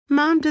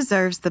Mom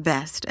deserves the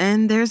best,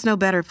 and there's no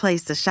better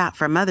place to shop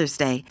for Mother's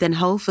Day than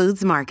Whole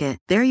Foods Market.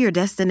 They're your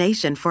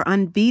destination for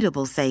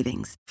unbeatable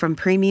savings, from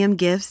premium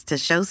gifts to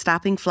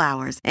show-stopping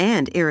flowers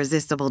and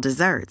irresistible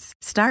desserts.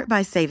 Start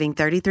by saving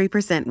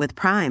 33% with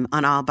Prime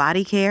on all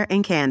body care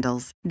and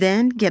candles.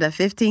 Then get a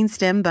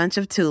 15-stem bunch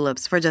of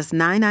tulips for just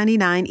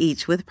 $9.99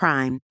 each with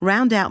Prime.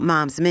 Round out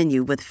Mom's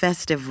menu with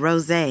festive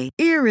rosé,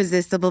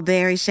 irresistible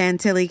berry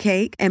chantilly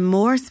cake, and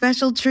more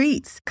special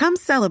treats. Come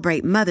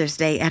celebrate Mother's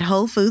Day at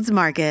Whole Foods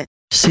Market.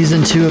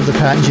 Season 2 of the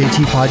Pat and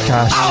JT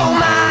podcast. Oh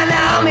my,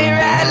 now I'm here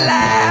at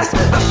last. The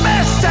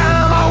best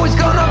time, always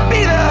gonna be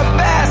the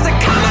best.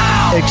 Come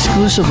on!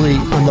 Exclusively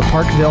on the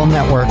Parkville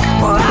Network.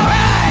 Well, all right.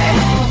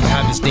 I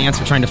have this dance.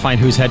 We're trying to find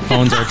whose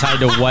headphones are tied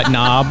to what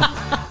knob.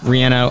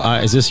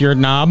 Rihanna, is this your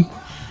knob?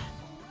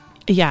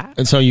 Yeah.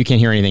 So you can't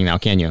hear anything now,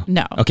 can you?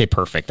 No. Okay,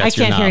 perfect. That's I can't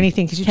your knob. hear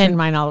anything because you turned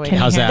mine all the way down.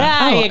 How's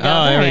that? There you go.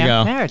 Oh, there we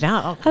go. There,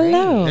 now. Oh,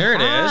 Hello. There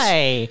it is.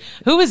 Hi.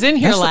 Who was in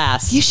here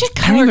last? You should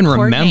I don't even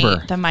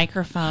remember. the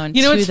microphone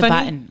You know to what's the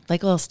funny? button,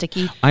 like a little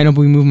sticky. I know,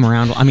 but we move them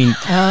around. I mean,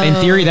 in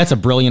theory, that's a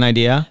brilliant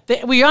idea.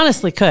 We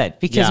honestly could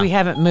because Yeah. we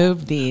haven't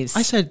moved these.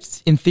 I said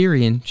in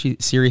theory, and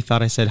Siri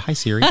thought I said, hi,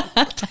 Siri.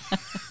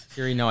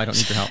 Siri, no, I don't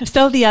need your help.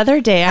 So the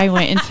other day I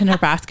went into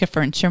Nebraska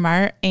Furniture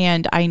Mart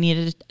and I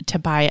needed to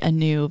buy a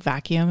new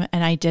vacuum,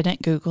 and I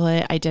didn't Google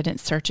it. I didn't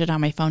search it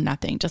on my phone,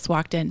 nothing. Just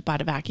walked in, bought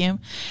a vacuum.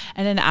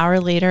 And an hour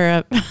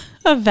later,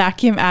 a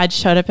vacuum ad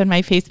showed up in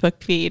my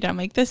Facebook feed. I'm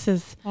like, this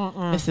is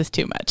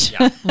too much.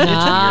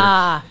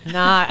 Yeah.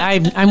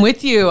 I'm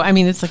with you. I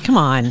mean, it's like, come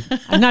on.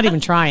 I'm not even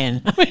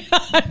trying.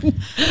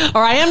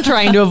 Or I am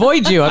trying to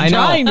avoid you. I know.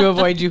 trying to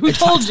avoid you. Who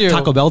told you?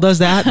 Taco Bell does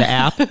that. The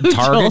app. Target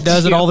told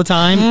does it you? all the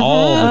time.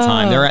 All the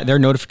time. Their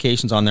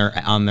notifications on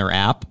their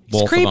app.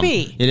 Both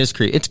creepy. Of them. It is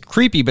creepy. It's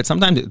creepy, but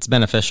sometimes it's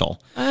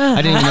beneficial.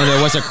 I didn't even know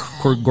there was a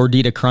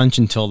Gordita Crunch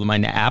until my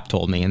app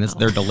told me, and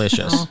they're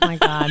delicious. Oh my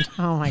God.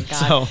 Oh my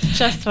God. So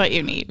Just what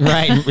you need.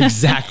 right,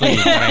 exactly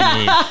what I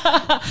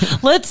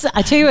need.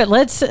 I tell you what,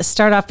 let's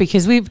start off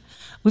because we've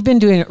been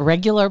doing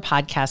regular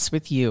podcasts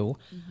with you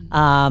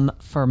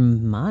for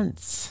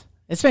months.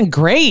 It's been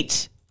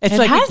great. It's It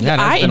like has, Yeah,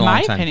 that's been in a long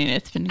my time. opinion,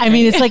 it's been great. I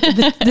mean, it's like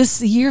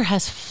this year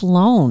has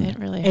flown. It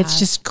really It's has.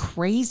 just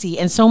crazy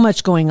and so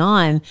much going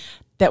on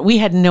that we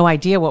had no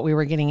idea what we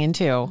were getting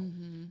into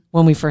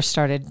when we first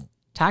started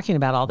talking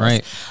about all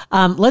this.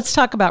 Right. Let's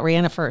talk about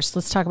Rihanna first.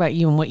 Let's talk about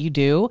you and what you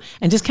do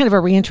and just kind of a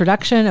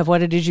reintroduction of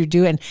what it is you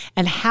do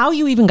and how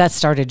you even got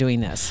started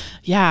doing this.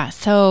 Yeah.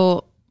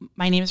 So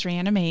my name is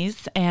Rihanna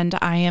Mays, and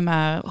I am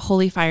a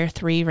Holy Fire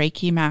 3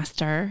 Reiki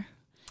master.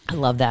 I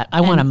love that.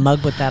 I want a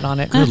mug with that on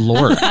it. Good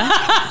Lord.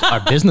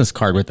 A business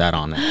card with that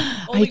on it.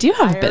 I do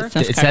have a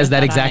business It card says with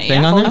that exact it.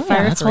 thing on there? Holy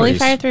Fire, Oh, that's Holy nice.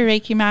 Fire 3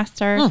 Reiki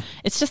master.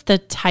 It's just the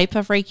type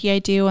of Reiki I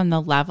do and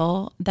the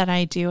level that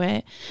I do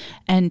it.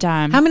 And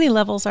How many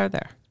levels are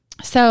there?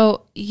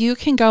 so you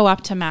can go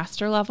up to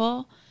master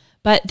level,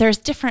 but there's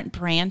different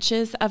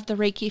branches of the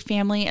Reiki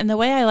family. And the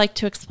way I like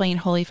to explain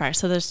Holy Fire,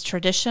 so there's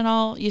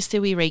traditional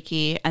Usui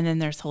Reiki, and then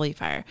there's Holy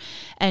Fire.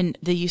 And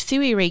the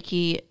Usui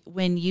Reiki,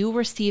 when you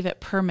receive it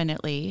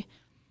permanently,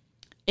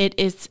 it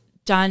is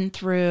done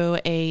through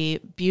a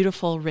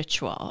beautiful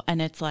ritual.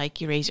 And it's like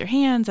you raise your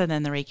hands, and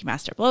then the Reiki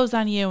master blows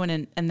on you,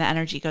 and the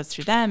energy goes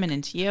through them and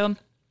into you.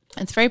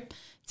 It's very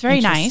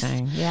nice.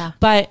 Interesting. Yeah.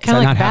 But Is that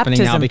like not happening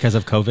now baptism. because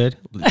of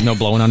COVID? No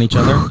blowing on each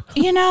other?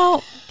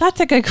 that's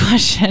a good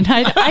question.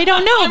 I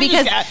don't know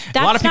because that's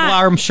a lot of people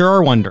not, are, I'm sure,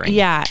 are wondering.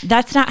 Yeah,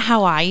 that's not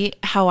how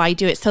I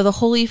do it. So the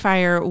Holy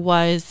Fire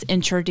was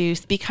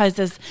introduced because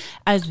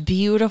as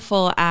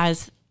beautiful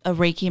as a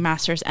Reiki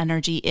master's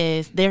energy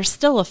is, there's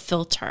still a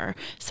filter.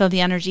 So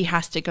the energy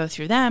has to go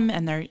through them,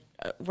 and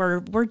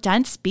we're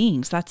dense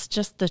beings. That's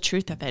just the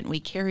truth of it. We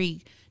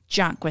carry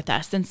junk with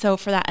us. And so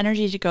for that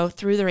energy to go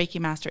through the Reiki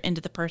master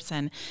into the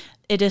person,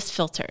 it is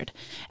filtered.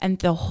 And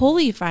the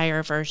Holy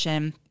Fire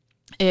version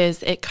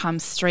is it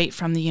comes straight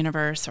from the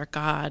universe or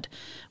God,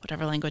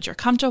 whatever language you're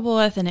comfortable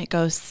with, and it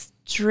goes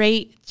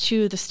straight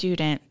to the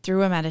student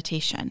through a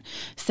meditation.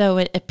 So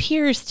it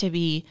appears to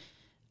be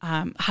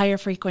higher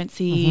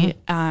frequency.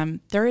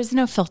 There is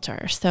no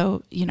filter.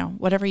 So,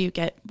 whatever you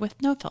get with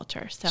no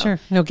filter. So Sure.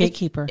 No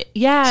gatekeeper.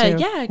 Yeah, too, yeah,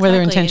 exactly. whether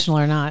intentional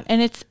or not.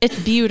 And it's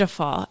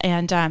beautiful.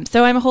 And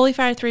so I'm a Holy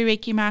Fire 3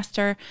 Reiki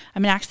master.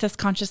 I'm an Access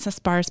Consciousness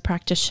Bars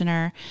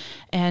practitioner.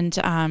 And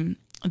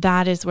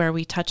that is where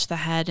we touch the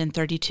head in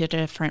 32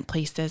 different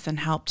places and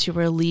help to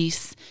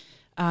release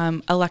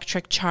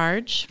electric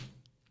charge,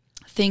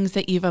 things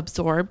that you've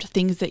absorbed,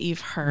 things that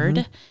you've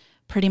heard.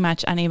 Pretty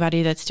much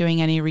anybody that's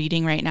doing any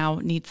reading right now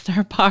needs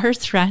their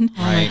bars run.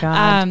 Oh my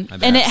God.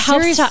 And it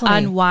helps to Seriously.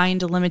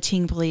 unwind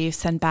limiting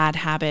beliefs and bad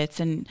habits.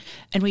 And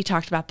we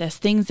talked about this,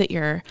 things that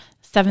your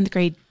 7th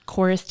grade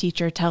chorus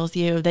teacher tells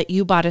you that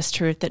you bought as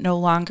truth that no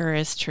longer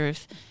is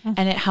truth.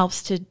 And it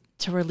helps to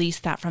release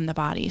that from the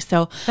body.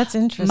 So That's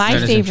interesting. My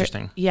That is favorite.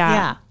 interesting.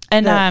 Yeah.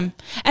 And and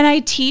I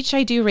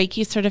do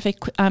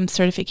Reiki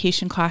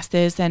certification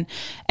classes, and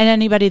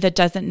anybody that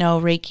doesn't know,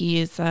 Reiki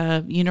is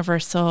a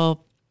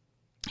universal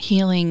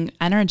healing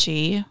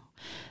energy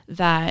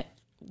that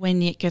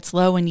when it gets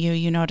low in you,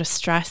 you notice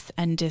stress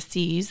and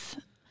disease.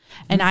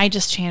 And I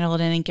just channel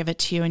it in and give it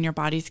to you, and your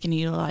body's going to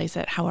utilize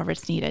it however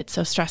it's needed.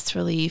 So stress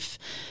relief,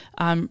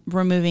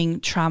 removing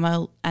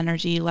trauma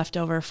energy left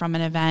over from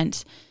an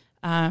event.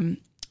 A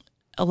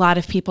lot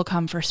of people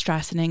come for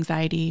stress and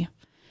anxiety,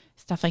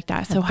 stuff like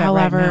that. So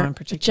however, right now in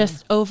particular.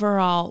 Just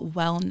overall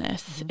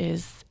wellness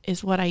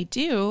is what I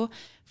do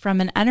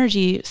from an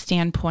energy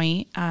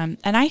standpoint. And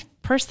I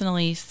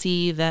personally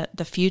see that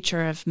the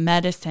future of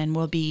medicine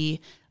will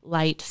be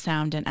light,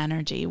 sound, and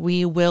energy.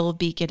 We will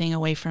be getting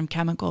away from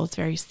chemicals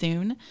very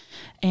soon.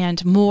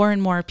 And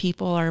more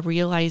people are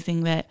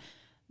realizing that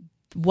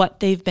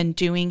what they've been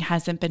doing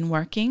hasn't been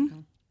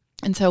working.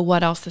 And so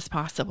what else is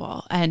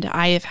possible? And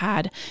I have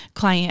had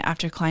client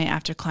after client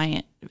after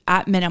client,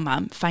 at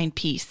minimum, find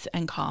peace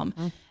and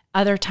calm.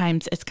 Other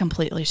times it's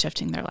completely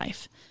shifting their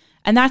life.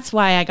 And that's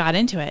why I got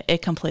into it.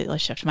 It completely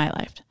shifted my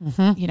life,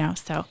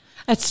 so.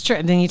 That's true.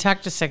 And then you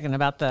talked a second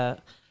about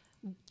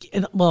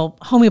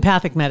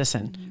homeopathic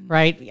medicine,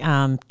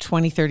 right?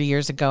 20, 30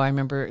 years ago, I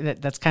remember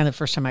that's kind of the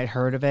first time I'd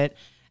heard of it,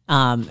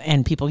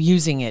 and people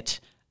using it.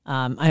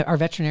 Our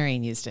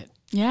veterinarian used it.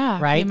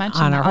 Yeah. Right. You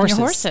mentioned on our horses.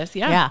 your horses.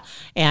 Yeah. Yeah.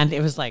 And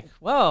it was like,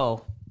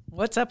 whoa,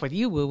 what's up with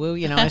you, woo woo?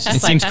 It's just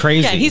It seems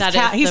crazy.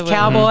 Yeah, he's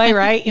cowboy,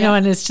 right?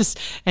 And it's just,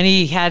 and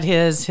he had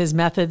his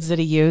methods that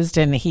he used,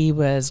 and he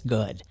was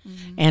good,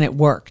 and it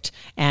worked.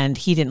 And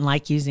he didn't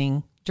like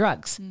using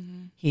drugs.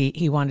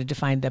 He wanted to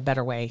find a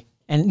better way.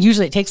 And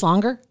usually it takes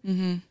longer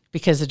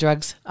because the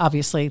drugs,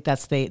 obviously,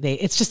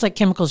 it's just like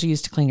chemicals you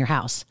use to clean your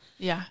house.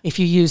 Yeah. If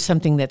you use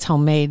something that's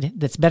homemade,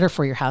 that's better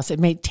for your house, it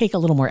may take a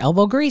little more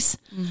elbow grease,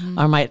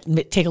 or might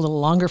take a little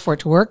longer for it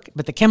to work,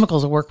 but the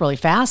chemicals will work really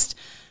fast,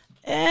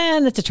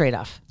 and it's a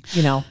trade-off,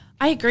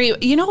 I agree.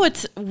 You know,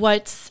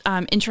 what's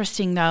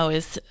interesting though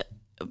is,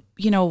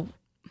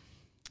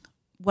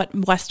 what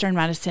Western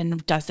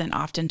medicine doesn't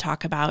often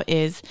talk about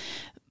is,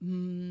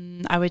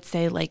 I would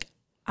say, like,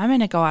 I'm going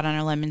to go out on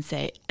a limb and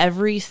say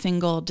every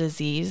single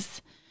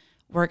disease,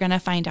 we're going to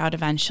find out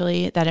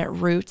eventually that it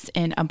roots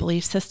in a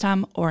belief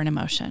system or an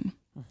emotion.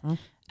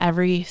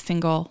 Every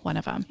single one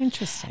of them.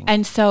 Interesting.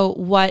 And so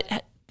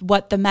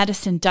what the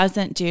medicine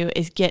doesn't do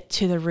is get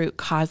to the root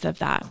cause of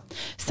that.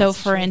 So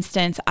for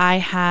instance, I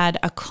had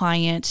a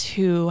client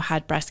who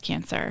had breast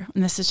cancer,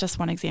 and this is just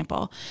one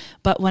example.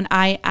 But when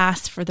I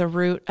asked for the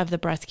root of the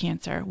breast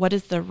cancer, what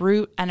is the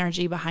root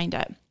energy behind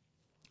it?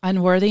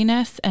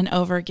 Unworthiness and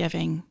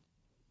overgiving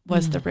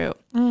was the root.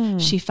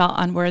 She felt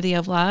unworthy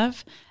of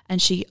love,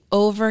 and she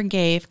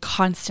overgave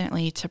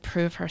constantly to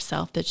prove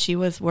herself that she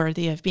was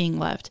worthy of being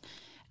loved.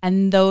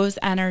 And those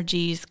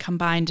energies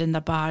combined in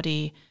the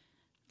body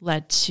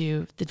led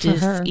to the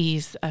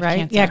disease of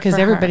cancer. Yeah, because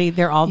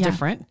they're all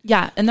different.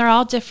 Yeah, and they're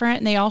all different,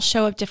 and they all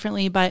show up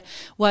differently. But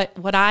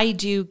what I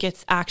do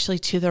gets actually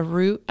to the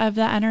root of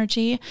the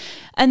energy.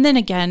 And then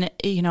again,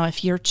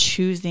 if you're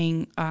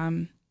choosing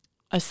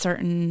a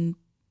certain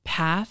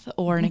path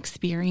or an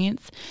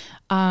experience,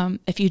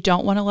 if you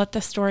don't want to let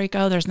the story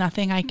go, there's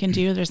nothing I can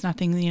do. There's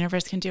nothing the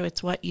universe can do.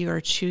 It's what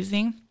you're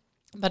choosing.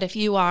 But if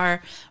you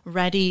are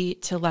ready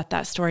to let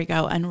that story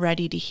go and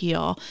ready to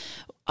heal,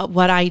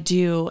 what I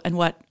do, and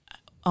what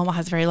Omaha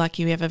is very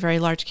lucky, we have a very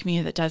large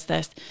community that does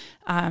this,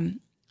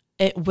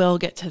 it will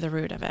get to the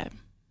root of it.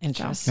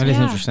 Interesting. That is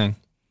interesting.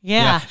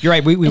 Yeah. You're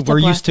right. We're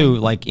blessing. used to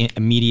like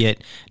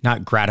immediate,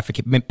 not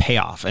gratification,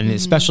 payoff. And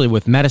especially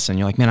with medicine,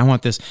 you're like, man, I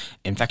want this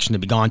infection to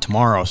be gone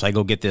tomorrow. So I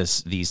go get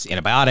these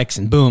antibiotics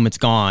and boom, it's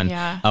gone.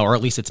 Yeah. Or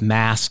at least it's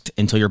masked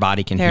until your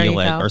body can There heal you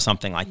it go. or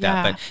something like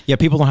Yeah. that. But yeah,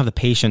 people don't have the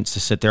patience to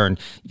sit there in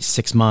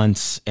 6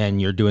 months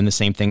and you're doing the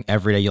same thing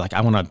every day. You're like,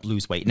 I want to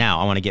lose weight now.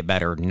 I want to get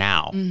better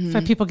now. That's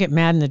why people get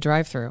mad in the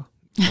drive-thru.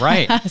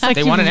 Right.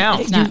 They want it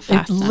now. It's not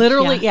fast enough.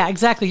 Literally, Yeah. yeah,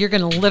 exactly. You're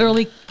going to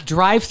literally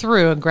drive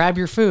through and grab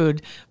your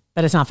food,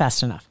 but it's not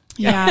fast enough.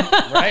 Yeah.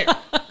 Right.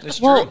 That's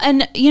Well,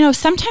 true. and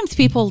sometimes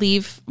people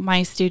leave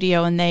my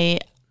studio and they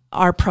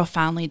are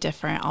profoundly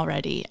different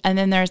already. And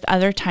then there's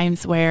other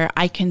times where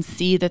I can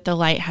see that the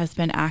light has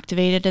been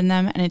activated in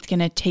them, and it's going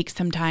to take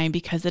some time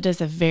because it is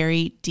a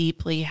very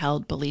deeply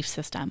held belief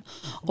system,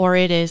 or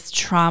it is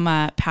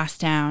trauma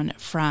passed down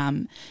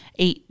from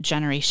 8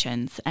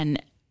 generations,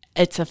 and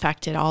it's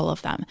affected all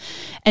of them.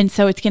 And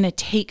so it's going to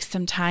take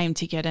some time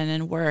to get in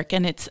and work.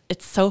 And it's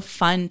so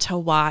fun to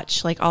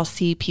watch. Like, I'll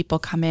see people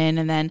come in,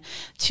 and then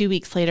 2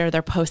 weeks later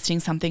they're posting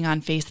something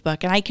on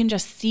Facebook, and I can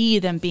just see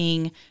them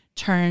being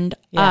turned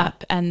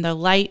up, and the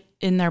light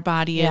in their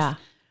body is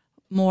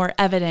more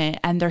evident,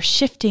 and they're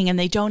shifting, and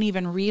they don't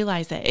even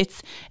realize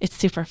it. It's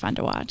super fun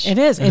to watch. It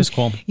is. It is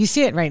cool. You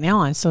see it right now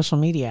on social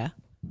media.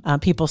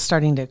 People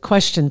starting to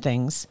question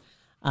things.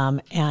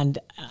 And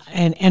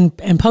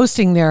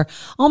posting their,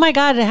 oh my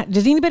God,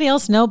 does anybody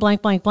else know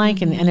blank, blank,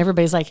 blank? And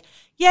everybody's like,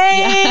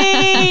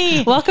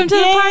 yay! Welcome to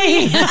the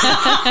party.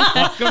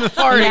 Welcome to the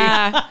party.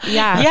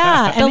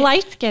 Yeah. The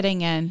light's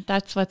getting in.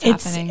 That's what's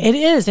happening. It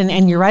is.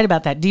 And you're right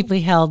about that.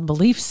 Deeply held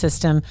belief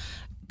system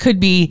could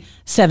be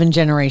 7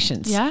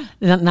 generations. Yeah.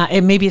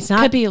 Maybe it's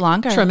not Could be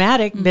longer.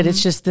 traumatic, but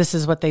it's just, this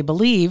is what they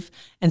believe.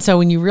 And so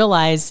when you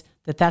realize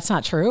that's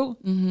not true,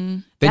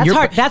 Then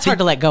that's hard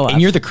to let go of.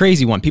 And you're the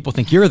crazy one. People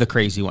think you're the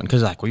crazy one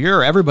because like,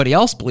 well, everybody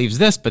else believes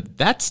this, but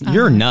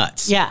you're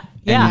nuts. Yeah.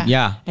 And,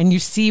 yeah. And you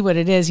see what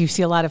it is. You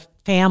see a lot of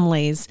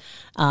families,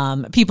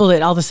 people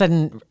that all of a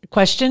sudden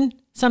question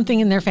something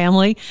in their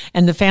family,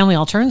 and the family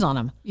all turns on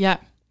them. Yeah.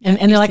 And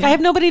they're like, I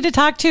have nobody to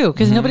talk to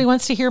because nobody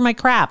wants to hear my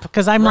crap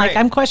because I'm like,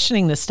 I'm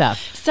questioning this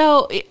stuff.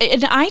 So,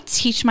 and I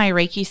teach my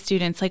Reiki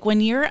students, like when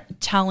you're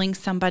telling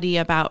somebody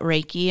about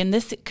Reiki, and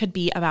this could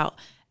be about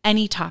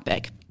any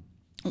topic,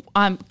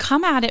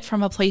 come at it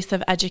from a place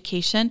of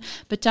education,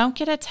 but don't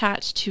get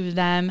attached to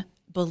them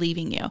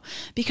believing you.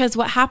 Because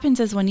what happens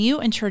is when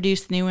you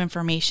introduce new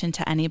information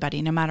to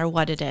anybody, no matter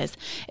what it is,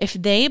 if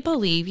they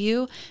believe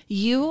you,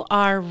 you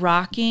are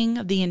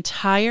rocking the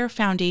entire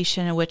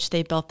foundation in which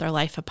they built their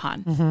life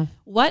upon.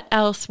 What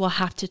else will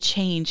have to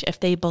change if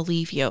they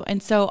believe you?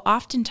 And so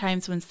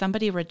oftentimes when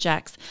somebody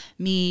rejects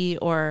me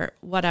or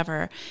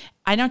whatever,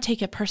 I don't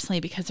take it personally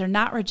because they're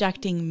not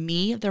rejecting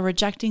me. They're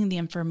rejecting the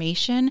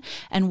information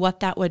and what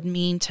that would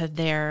mean to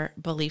their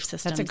belief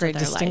systems. That's a great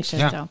distinction.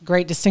 Life. So.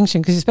 Great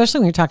distinction, because especially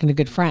when you're talking to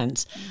good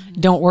friends,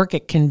 don't work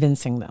at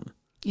convincing them.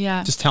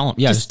 Yeah. Just tell them.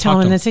 Yeah. Just tell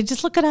them and say,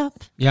 just look it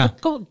up. Yeah.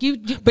 Go.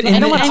 But I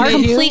don't want to and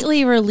argue.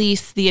 completely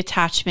release the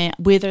attachment,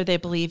 whether they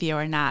believe you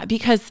or not.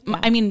 Because,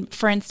 I mean,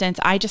 for instance,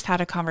 I just had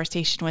a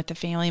conversation with a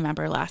family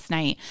member last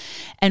night.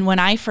 And when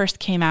I first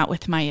came out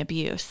with my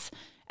abuse,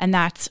 and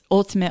that's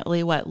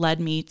ultimately what led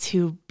me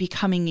to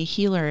becoming a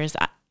healer, is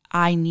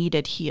I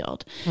needed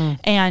healed.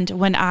 And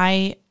when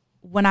I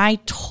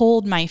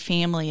told my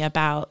family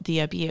about the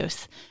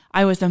abuse,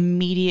 I was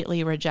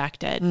immediately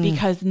rejected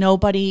because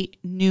nobody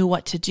knew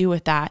what to do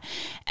with that.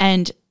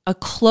 And a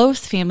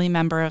close family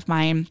member of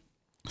mine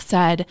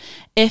said,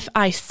 if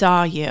I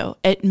saw you,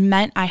 it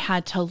meant I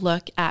had to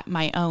look at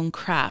my own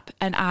crap,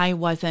 and I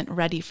wasn't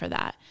ready for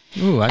that.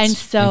 Ooh, that's and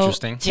so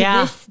interesting. To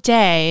this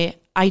day,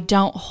 I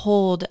don't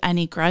hold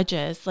any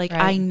grudges. Like,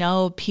 I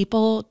know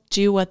people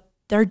do what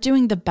they're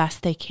doing the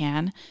best they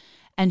can.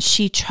 And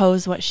she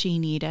chose what she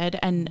needed.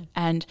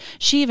 And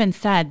she even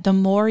said, the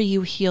more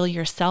you heal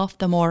yourself,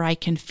 the more I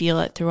can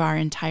feel it through our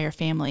entire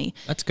family.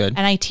 That's good.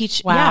 And I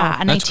teach,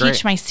 That's I teach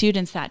great. my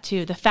students that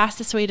too. The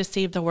fastest way to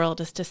save the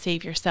world is to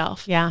save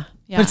yourself. Yeah.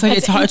 Yeah. But it's like, That's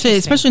it's hard, interesting.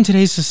 especially in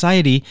today's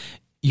society.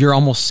 You're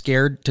almost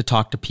scared to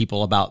talk to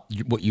people about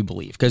what you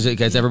believe because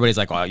everybody's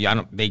like,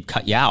 well, they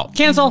cut you out.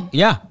 Cancel.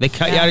 Yeah, they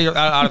cut you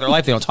out of their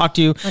life. They don't talk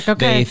to you. Like,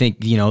 okay. They think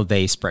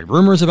they spread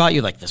rumors about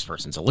you, like this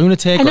person's a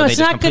lunatic. I know or they it's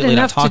just not good completely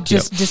enough to talk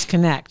just you.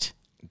 disconnect.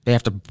 They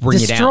have to bring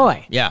Destroy. you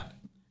down. Yeah.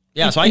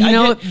 Yeah, so I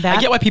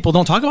get why people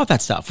don't talk about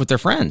that stuff with their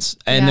friends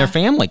and their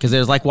family because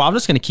they're like, well, I'm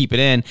just going to keep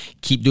it in,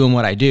 keep doing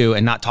what I do,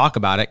 and not talk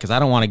about it because I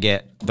don't want to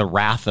get the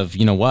wrath of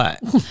what.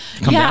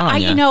 Come down on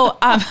you.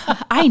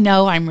 I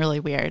know I'm really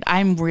weird.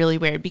 I'm really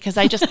weird because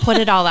I just put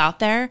it all out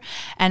there,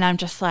 and I'm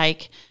just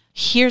like,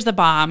 here's a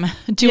bomb.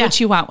 Do what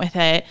you want with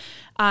it.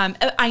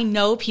 I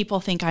know people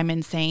think I'm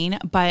insane,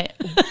 but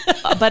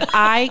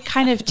I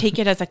kind of take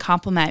it as a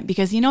compliment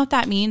because you know what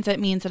that means? It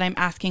means that I'm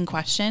asking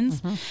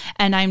questions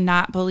and I'm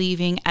not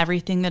believing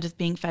everything that is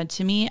being fed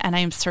to me, and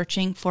I'm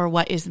searching for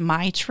what is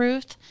my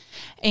truth.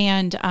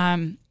 And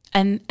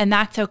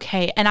that's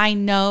okay. And I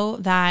know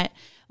that,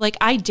 like,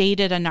 I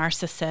dated a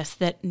narcissist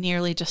that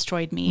nearly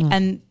destroyed me,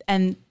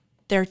 and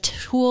their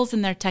tools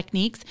and their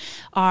techniques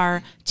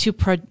are to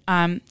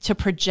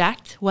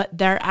project what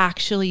they're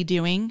actually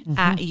doing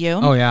at you.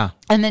 Oh, yeah.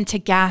 And then to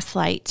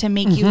gaslight, to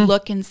make you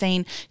look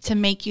insane, to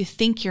make you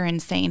think you're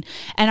insane.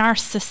 And our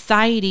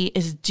society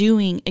is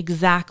doing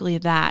exactly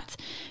that.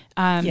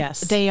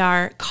 Yes. They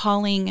are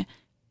calling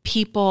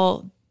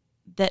people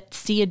that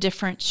see a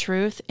different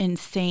truth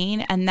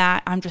insane. And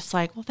that I'm just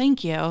like, well,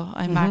 thank you.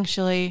 I'm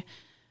actually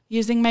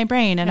using my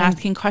brain and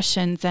asking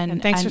questions.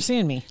 And Thanks for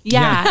seeing me.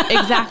 Yeah,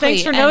 exactly.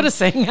 Thanks for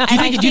noticing. Do you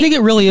think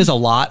it really is a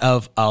lot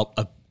of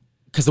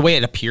because the way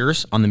it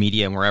appears on the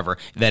media and wherever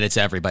that it's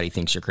everybody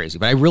thinks you're crazy,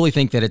 but I really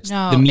think that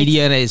the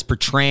media is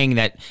portraying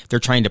that they're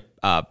trying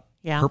to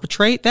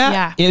perpetrate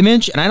that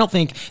image, and I don't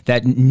think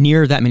that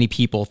near that many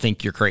people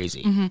think you're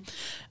crazy.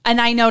 And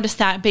I noticed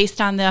that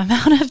based on the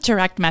amount of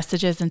direct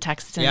messages and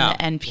texts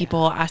and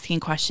people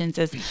asking questions,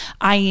 is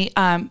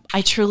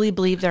I truly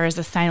believe there is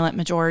a silent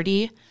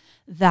majority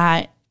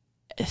that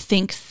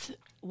thinks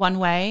one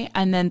way,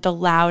 and then the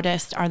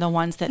loudest are the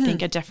ones that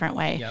think a different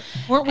way. Yep.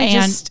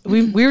 Weren't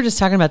we we were just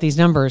talking about these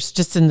numbers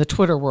just in the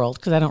Twitter world,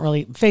 because I don't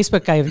really,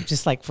 Facebook I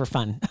just like for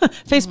fun.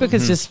 Facebook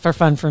is just for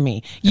fun for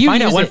me. You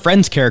find out use what it-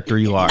 friend's character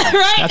you are.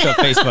 That's what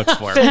Facebook's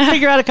for.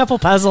 figure out a couple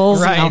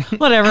puzzles, Right.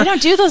 whatever. I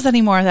don't do those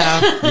anymore though,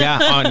 Yeah,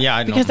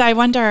 I know. because I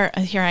wonder.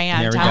 Here I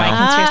am There we telling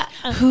go.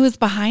 conspiracy- who's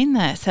behind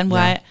this and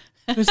what.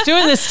 Who's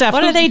doing this stuff?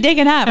 What are they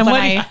digging up And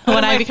when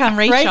what- I become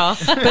Rachel?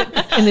 Right?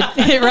 But in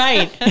the,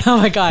 right. Oh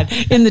my God.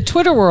 In the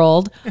Twitter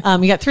world, you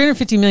got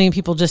 350 million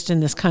people just in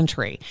this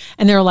country.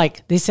 And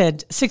they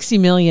said 60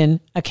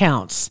 million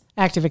accounts,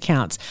 active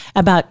accounts.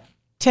 About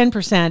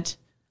 10%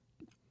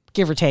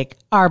 give or take,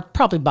 are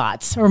probably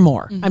bots or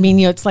more. I mean,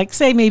 it's like,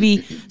 say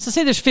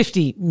there's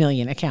 50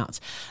 million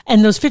accounts,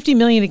 and those 50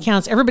 million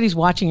accounts, everybody's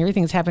watching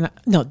everything that's happening.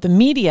 No, the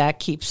media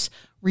keeps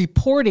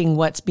reporting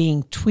what's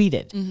being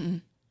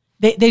tweeted.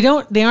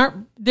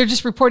 They're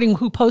just reporting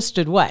who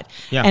posted what.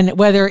 Yeah. And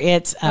whether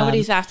it's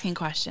nobody's asking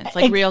questions,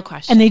 like real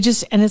questions.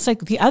 And it's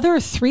like the other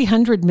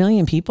 300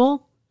 million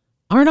people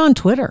aren't on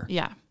Twitter.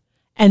 Yeah.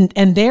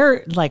 And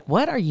they're like,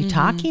 what are you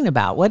talking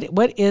about?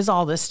 What is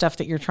all this stuff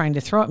that you're trying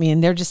to throw at me?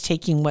 And they're just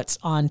taking what's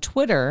on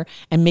Twitter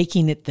and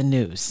making it the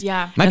news.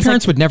 Yeah. My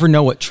parents would never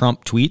know what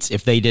Trump tweets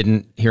if they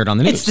didn't hear it on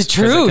the news. It's the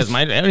truth. Because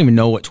I don't even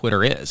know what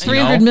Twitter is.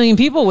 300 million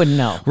people wouldn't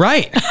know.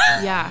 Right.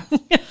 Yeah.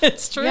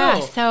 It's true. Yeah.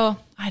 So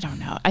I don't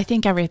know. I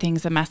think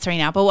everything's a mess right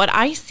now. But what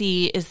I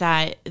see is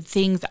that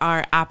things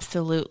are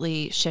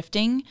absolutely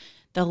shifting.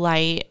 The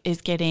light is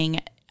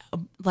getting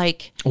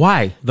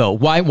why though?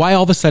 Why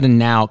all of a sudden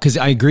now? Because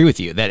I agree with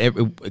you that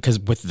because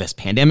with this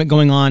pandemic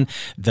going on,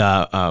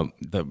 the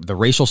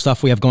racial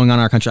stuff we have going on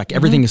in our country, like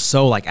everything is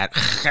so like at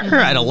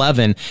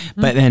 11.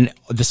 But then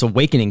this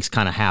awakening's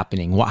kind of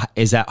happening. Why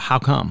is that? How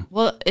come?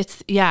 Well,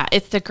 it's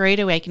the Great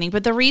Awakening.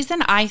 But the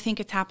reason I think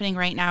it's happening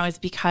right now is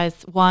because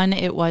one,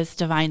 it was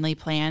divinely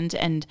planned,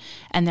 and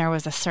there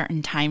was a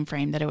certain time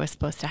frame that it was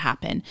supposed to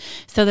happen.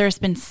 So there's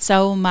been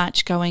so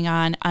much going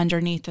on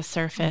underneath the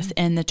surface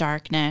in the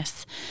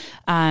darkness.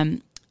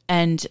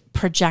 And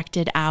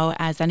projected out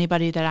as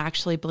anybody that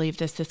actually believed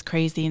this is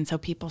crazy. And so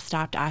people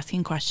stopped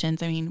asking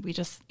questions. I mean, we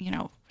just,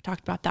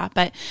 talked about that,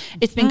 but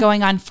it's been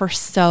going on for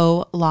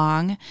so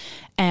long.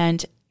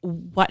 And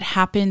what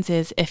happens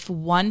is if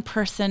one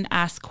person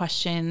asks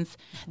questions,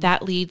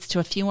 that leads to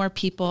a few more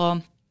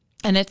people.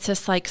 And it's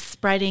just like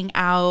spreading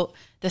out,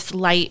 this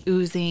light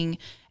oozing.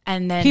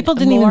 And then people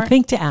didn't even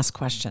think to ask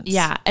questions.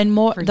 Yeah. And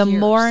more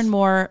and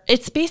more,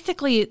 it's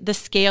basically the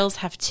scales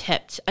have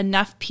tipped.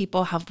 Enough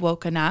people have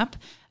woken up.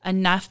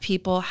 Enough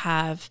people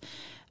have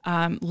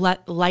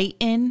let light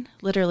in,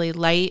 literally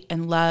light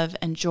and love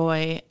and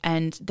joy.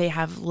 And they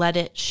have let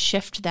it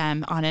shift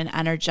them on an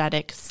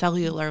energetic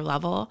cellular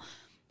level.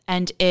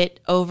 And it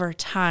over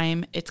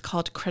time, it's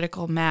called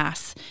critical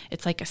mass.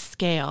 It's like a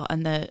scale,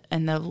 and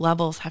the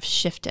levels have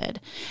shifted.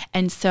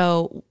 And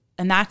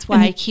that's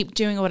why I keep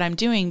doing what I'm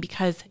doing,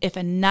 because if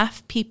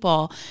enough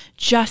people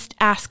just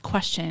ask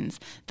questions,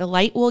 the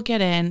light will get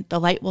in, the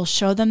light will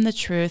show them the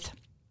truth,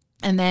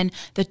 and then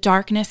the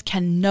darkness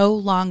can no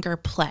longer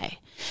play.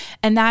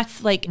 And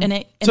that's like,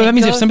 so that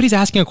means if somebody's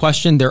asking a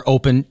question, they're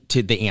open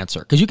to the answer.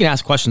 Because you can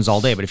ask questions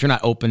all day, but if you're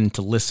not open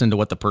to listen to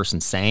what the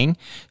person's saying,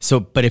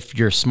 but if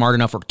you're smart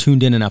enough or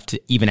tuned in enough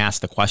to even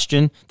ask the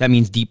question, that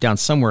means deep down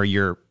somewhere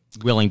you're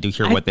willing to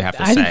hear what they have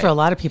to say. I think for a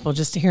lot of people,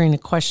 just hearing a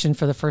question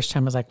for the first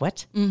time was like,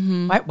 what?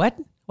 Mm-hmm. What?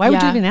 Why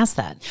would you even ask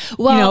that?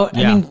 Well,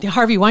 I mean,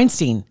 Harvey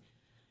Weinstein,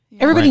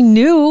 everybody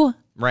knew.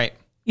 Right.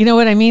 You know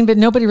what I mean? But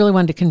nobody really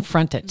wanted to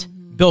confront it.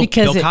 Bill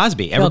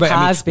Cosby. Everybody,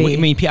 I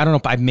mean, I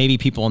don't know, maybe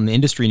people in the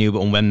industry knew,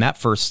 but when that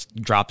first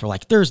dropped, they're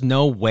like, there's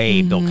no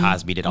way Bill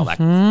Cosby did all that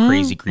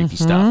crazy, creepy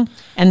stuff.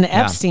 And the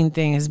Epstein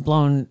thing has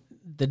blown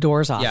the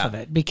doors off of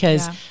it,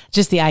 because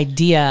just the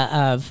idea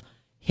of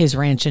his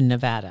ranch in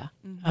Nevada,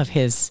 of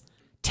his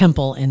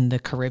temple in the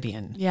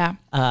Caribbean,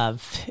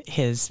 of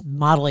his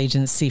model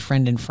agency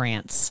friend in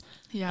France,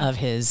 of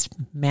his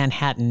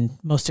Manhattan,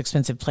 most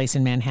expensive place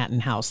in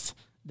Manhattan house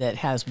that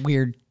has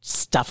weird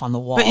stuff on the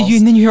walls.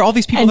 And then you hear all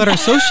these people that are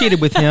associated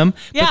with him,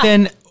 but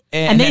then...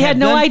 And they had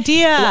no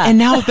idea. And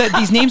now that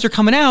these names are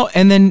coming out,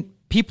 and then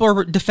people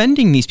are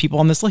defending these people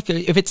on this list.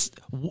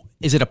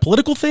 Is it a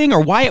political thing,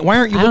 or why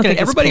aren't you looking at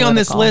everybody on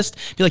this list?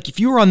 Be like, if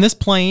you were on this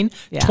plane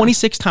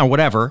 26 times,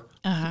 whatever.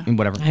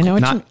 Whatever. I know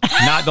not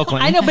Bill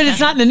Clinton. I know, but it's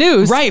not in the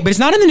news. Right, but it's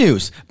not in the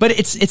news. But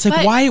it's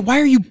like, why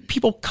are you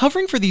people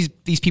covering for these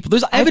people?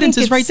 There's evidence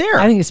is right there.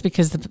 I think it's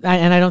because,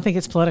 and I don't think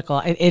it's political.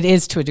 It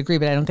is to a degree,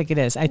 but I don't think it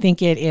is. I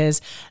think it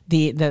is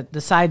the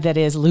side that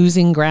is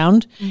losing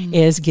ground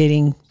is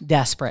getting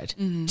desperate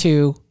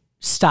to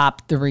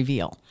stop the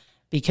reveal,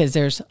 because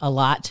there's a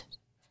lot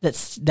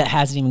that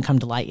hasn't even come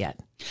to light yet.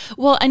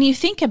 Well, and you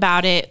think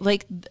about it,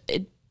 like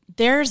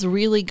there's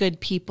really good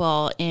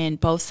people in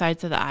both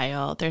sides of the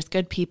aisle. There's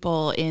good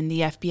people in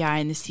the FBI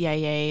and the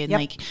CIA and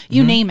like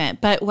you name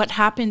it. But what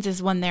happens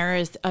is when there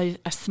is a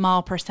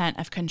small percent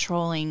of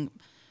controlling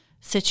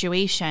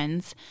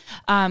situations,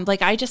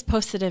 like I just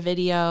posted a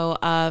video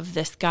of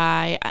this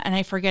guy, and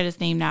I forget his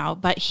name now,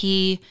 but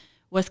he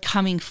was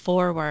coming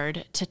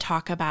forward to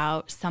talk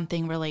about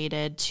something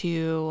related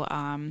to,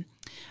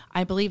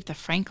 I believe, the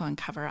Franklin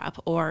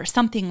cover-up or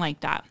something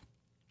like that.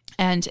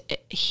 And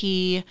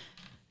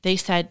they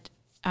said,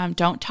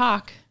 don't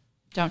talk,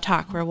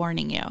 we're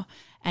warning you.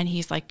 And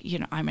he's like,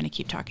 I'm going to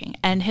keep talking.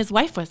 And his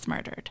wife was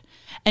murdered.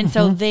 And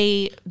so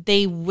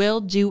they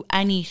will do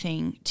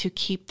anything to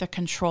keep the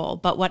control.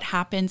 But what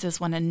happens is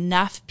when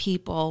enough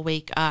people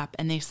wake up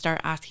and they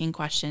start asking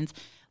questions,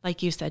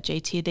 like you said,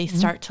 JT, they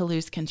start to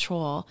lose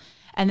control.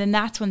 And then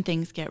that's when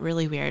things get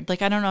really weird.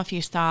 Like, I don't know if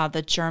you saw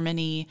the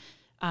Germany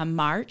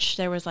march.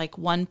 There was like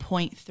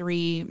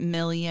 1.3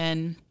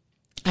 million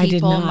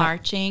people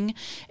marching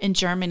in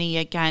Germany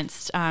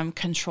against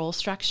control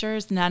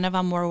structures. None of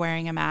them were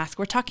wearing a mask.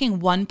 We're talking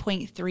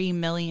 1.3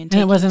 million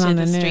taking to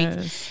the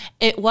streets.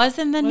 It was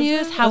in the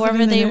news.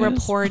 However, they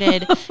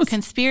reported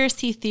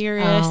conspiracy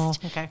theorists,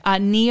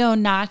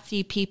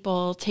 neo-Nazi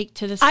people take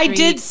to the streets. I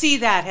did see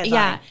that headline.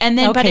 Yeah, and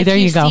then but if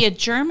you see a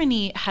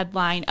Germany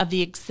headline of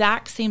the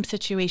exact same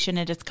situation,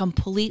 it is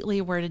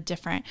completely worded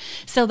different.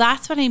 So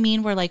that's what I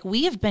mean. We're like,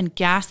 we have been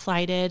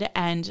gaslighted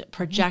and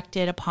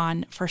projected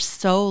upon for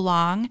so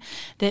long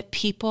that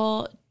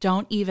people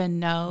don't even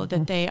know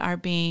that they are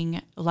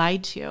being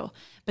lied to.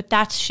 But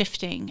that's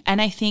shifting.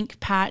 And I think,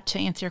 Pat, to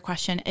answer your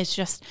question, it's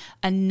just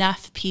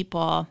enough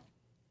people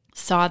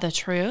saw the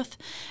truth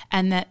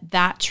and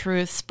that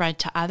truth spread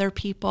to other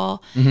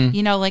people.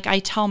 You know, like I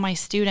tell my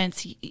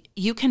students,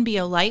 you can be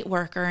a light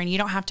worker and you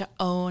don't have to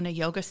own a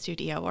yoga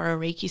studio or a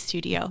Reiki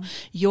studio.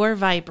 Your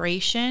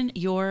vibration,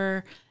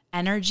 your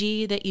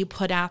energy that you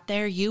put out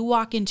there, you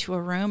walk into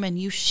a room and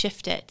you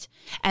shift it.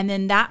 And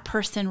then that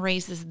person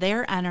raises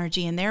their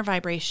energy and their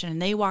vibration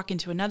and they walk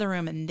into another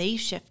room and they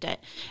shift it.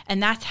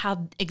 And that's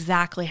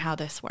exactly how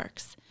this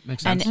works.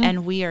 Makes sense.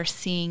 And we are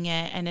seeing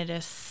it, and it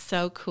is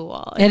so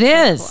cool. It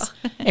is.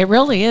 It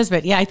really is.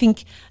 But yeah, I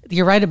think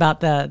you're right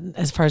about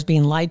as far as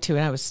being lied to.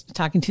 And I was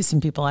talking to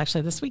some people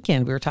actually this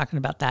weekend. We were talking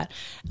about that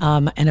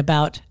and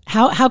about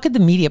how could the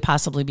media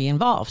possibly be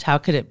involved? How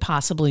could it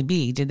possibly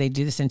be? Did they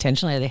do this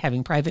intentionally? Are they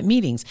having private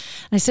meetings?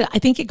 And I said, I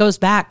think it goes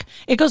back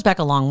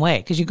a long way,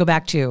 because you go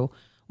back to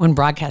when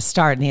broadcasts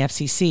started in the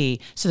FCC.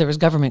 So there was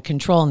government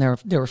control, and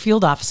there were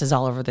field offices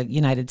all over the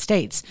United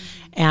States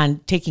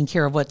and taking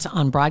care of what's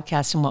on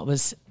broadcast and what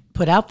was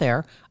put out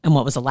there and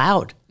what was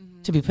allowed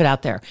to be put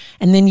out there.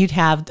 And then you'd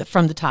have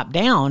from the top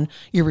down,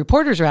 your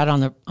reporters are out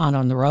on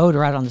the road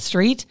or out on the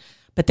street,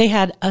 but they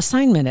had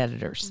assignment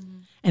editors.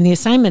 And the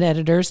assignment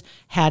editors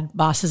had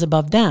bosses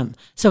above them.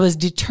 So it was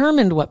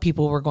determined what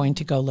people were going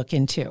to go look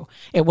into.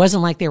 It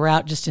wasn't like they were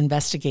out just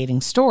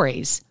investigating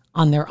stories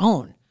on their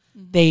own.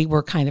 They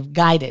were kind of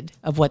guided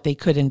of what they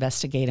could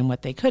investigate and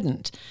what they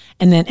couldn't.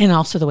 And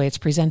also the way it's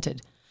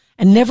presented.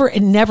 And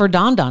it never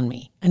dawned on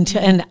me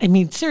until, and I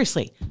mean,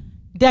 seriously,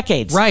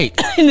 decades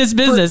in this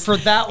business for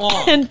that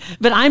long.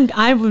 But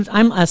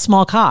I'm a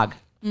small cog,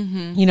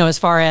 you know, as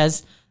far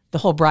as the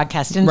whole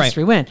broadcast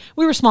industry went.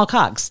 We were small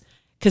cogs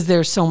because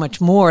there's so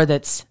much more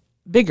that's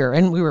bigger.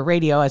 And we were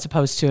radio as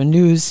opposed to a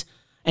news.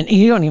 And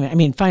you don't even, I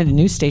mean, find a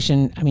news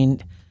station. I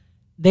mean,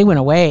 they went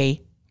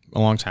away a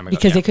long time ago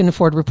because they couldn't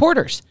afford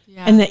reporters.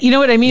 Yeah. And you know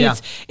what I mean? Yeah.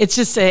 It's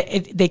just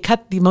they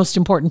cut the most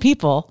important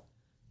people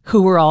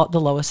who were all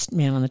the lowest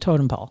man on the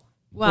totem pole.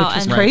 Well, which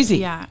is crazy.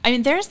 Yeah. I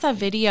mean, there's a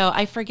video,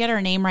 I forget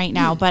her name right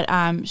now, but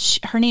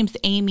her name's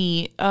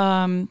Amy.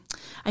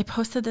 I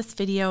posted this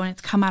video and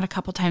it's come out a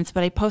couple times,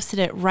 but I posted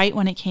it right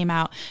when it came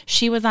out.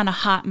 She was on a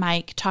hot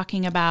mic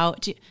talking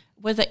about...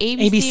 Was it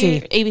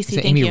ABC? ABC,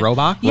 thank Amy you.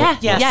 Robach? Yeah,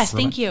 yes,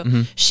 thank you.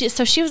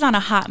 Mm-hmm. She was on a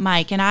hot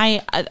mic, and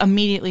I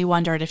immediately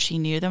wondered if she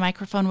knew the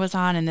microphone was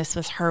on, and this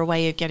was her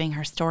way of getting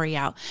her story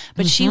out.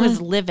 But she was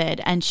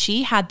livid, and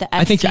she had the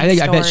Epstein story.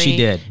 I bet she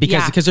did,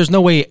 because there's no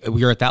way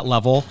you're at that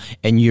level,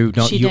 and you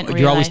don't.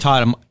 You're always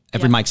taught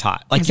every mic's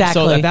hot. Like,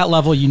 exactly. So at that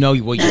level, you know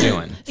what you're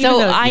doing.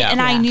 So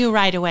I knew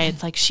right away.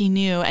 It's like she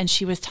knew, and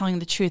she was telling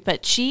the truth.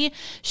 But she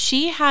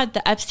had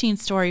the Epstein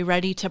story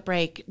ready to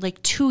break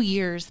like 2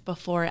 years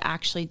before it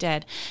actually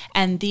did.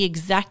 And the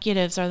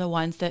executives are the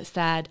ones that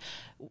said,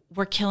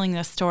 we're killing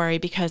this story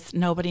because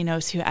nobody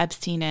knows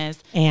whoEpstein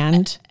is.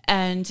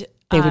 And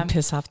they would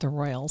piss off the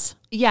royals.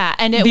 Yeah,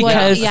 and they would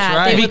lose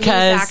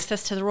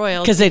access to the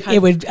royals. Because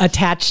it would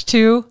attach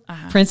to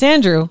Prince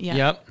Andrew. Yeah.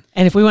 Yep.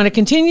 And if we want to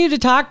continue to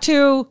talk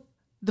to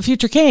the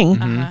future king,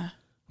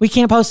 we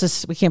can't post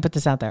this. We can't put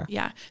this out there.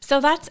 Yeah. So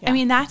I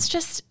mean, that's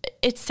just,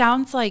 it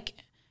sounds like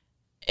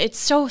it's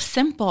so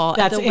simple.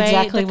 That's the way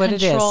exactly the what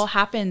it is. Control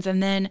happens.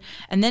 And then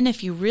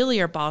if you really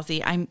are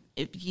ballsy,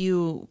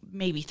 you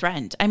may be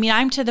threatened. I mean,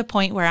 I'm to the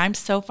point where I'm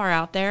so far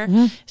out there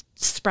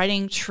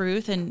spreading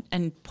truth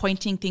and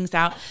pointing things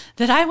out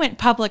that I went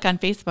public on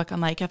Facebook. I'm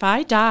like, if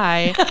I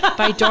die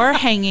by door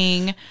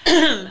hanging,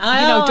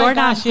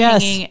 doorknob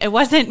hanging, it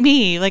wasn't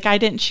me. Like, I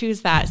didn't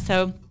choose that.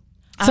 So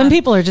some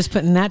people are just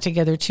putting that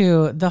together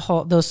too.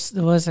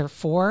 Was there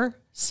 4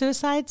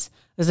 suicides?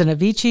 Was it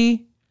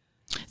Avicii?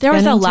 There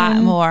was a lot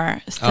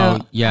more. So,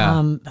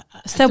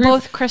 so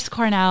both Chris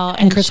Cornell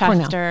and Chris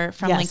Chester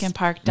from Linkin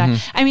Park died.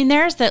 I mean,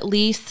 there's at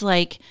least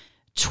like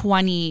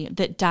 20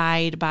 that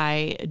died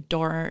by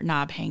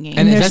doorknob hanging.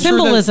 And there's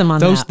symbolism on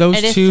that.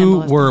 Those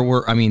two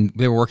were, I mean,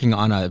 they were working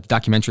on a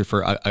documentary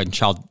for a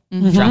child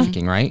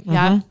trafficking, right?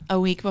 Yeah. A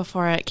week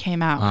before it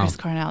came out, Chris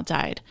Cornell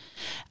died.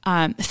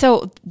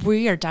 So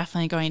we are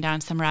definitely going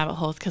down some rabbit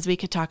holes because we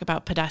could talk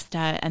about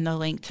Podesta and the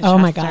link to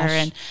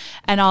Chester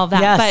and all of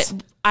that. Yes.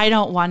 But I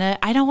don't want to.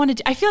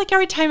 I feel like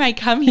every time I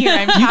come here,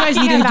 I'm talking about. You guys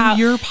need to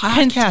do your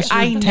podcast.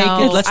 I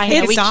know. Let's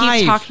take we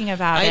keep talking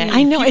about it.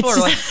 I know. People are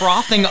like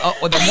frothing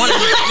up with want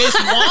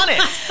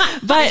it.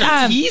 But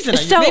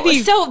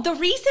so the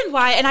reason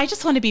why, and I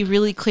just want to be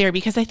really clear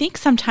because I think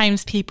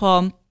sometimes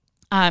people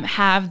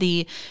have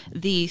the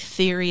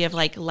theory of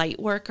like light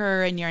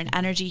worker, and you're an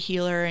energy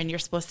healer, and you're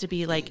supposed to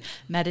be like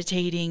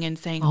meditating and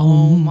saying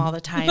Om all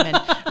the time. And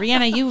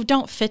Rihanna, you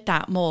don't fit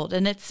that mold.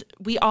 And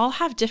we all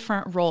have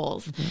different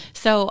roles. Mm-hmm.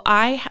 So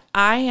I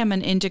am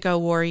an indigo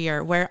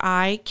warrior, where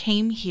I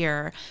came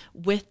here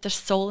with the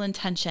sole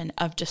intention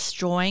of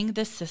destroying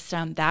the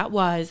system that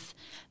was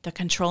the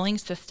controlling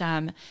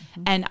system.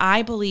 Mm-hmm. And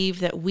I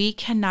believe that we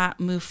cannot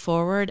move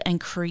forward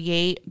and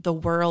create the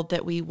world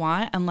that we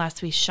want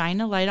unless we shine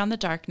a light on the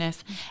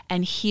darkness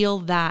and heal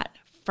that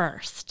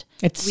first.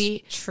 It's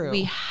true.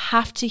 We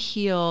have to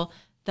heal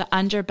the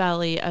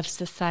underbelly of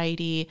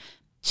society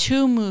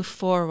to move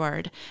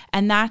forward.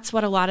 And that's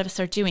what a lot of us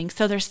are doing.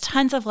 So there's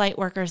tons of light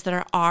workers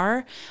that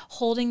are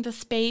holding the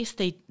space.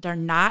 They're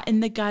not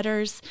in the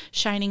gutters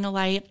shining a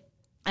light.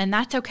 And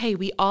that's okay.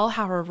 We all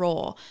have a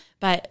role.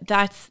 But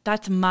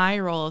that's my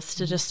role, is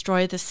to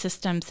destroy the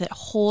systems that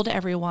hold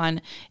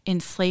everyone in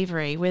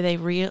slavery,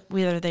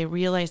 whether they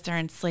realize they're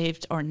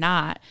enslaved or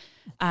not.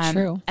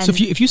 True. So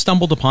if you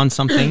stumbled upon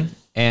something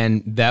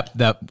and that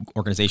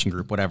organization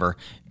group, whatever,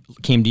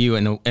 came to you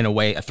in a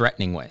way, a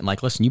threatening way, and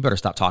like, listen, you better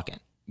stop talking.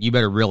 You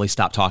better really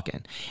stop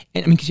talking.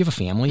 And I mean, because you have a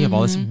family, you have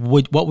all this.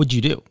 What would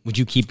you do? Would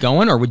you keep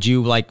going, or would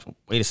you like,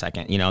 wait a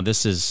second,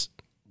 this is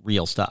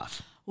real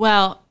stuff?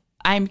 Well,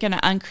 I'm going to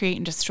uncreate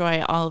and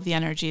destroy all of the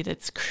energy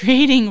that's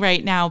creating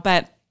right now.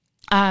 But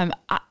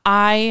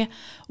I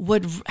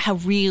would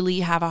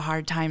really have a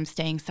hard time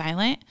staying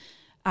silent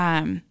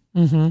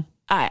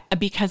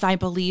because I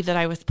believe that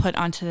I was put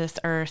onto this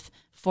earth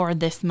for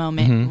this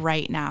moment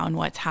right now, and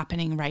what's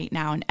happening right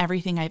now, and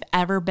everything I've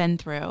ever been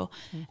through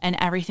and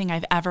everything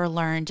I've ever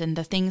learned, and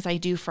the things I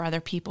do for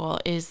other people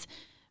is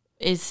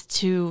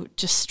to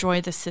destroy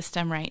the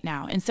system right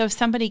now. And so if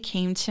somebody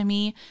came to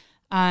me,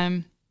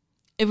 it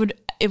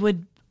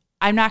would,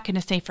 I'm not going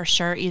to say for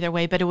sure either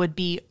way, but it would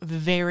be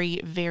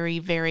very, very,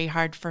 very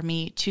hard for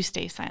me to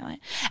stay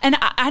silent. And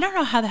I don't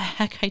know how the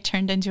heck I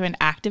turned into an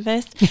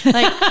activist.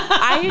 Like,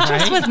 I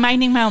just was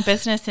minding my own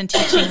business and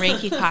teaching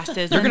Reiki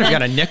classes. You're going to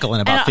get a nickel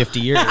in about 50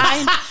 years.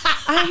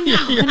 I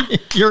know.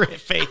 You're at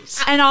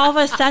face. And all of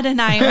a sudden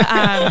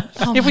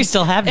if we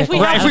still have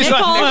nickels.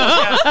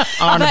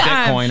 On a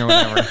Bitcoin or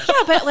whatever.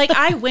 Yeah, but like,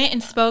 I went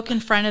and spoke in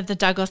front of the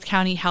Douglas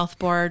County Health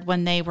Board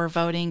when they were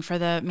voting for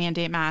the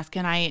mandate mask.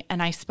 And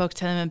I spoke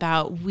to them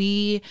about,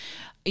 we're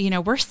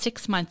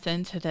 6 months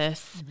into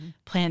this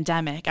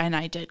pandemic, and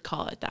I did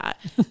call it that.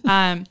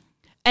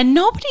 And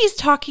nobody's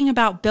talking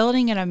about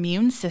building an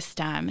immune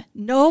system.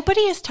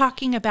 Nobody is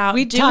talking about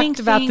doing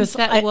things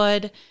that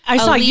would I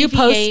saw you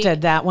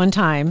posted that one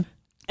time,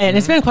 and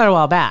it's been quite a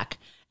while back.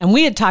 And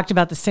we had talked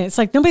about the same. It's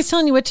like, nobody's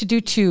telling you what to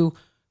do to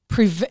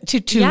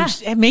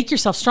make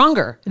yourself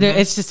stronger.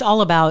 It's just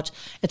all about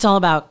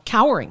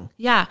cowering.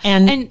 Yeah.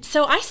 And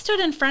so I stood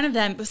in front of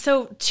them.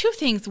 So two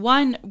things.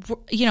 One,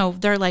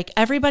 they're like,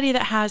 everybody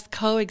that has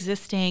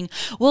coexisting,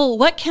 well,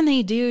 what can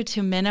they do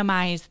to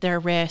minimize their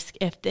risk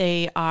if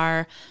they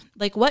are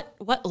like, what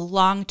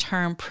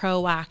long-term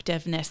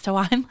proactiveness? So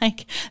I'm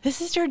like,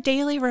 this is your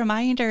daily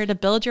reminder to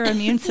build your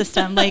immune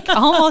system, like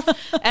almost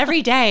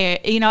every day,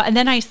 and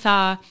then I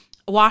saw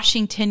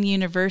Washington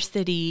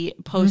University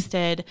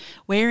posted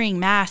wearing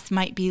masks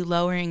might be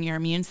lowering your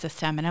immune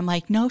system. And I'm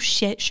like, no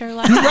shit,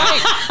 Sherlock.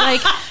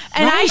 Right.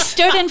 I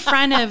stood in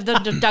front of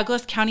the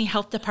Douglas County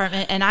Health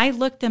Department, and I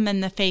looked them in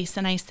the face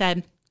and I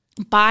said,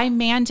 by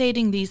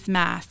mandating these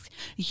masks,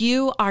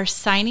 you are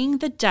signing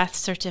the death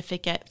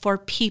certificate for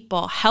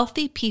people,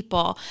 healthy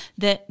people,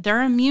 that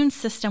their immune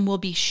system will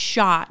be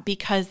shot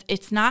because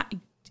it's not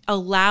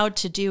allowed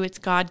to do its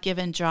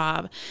God-given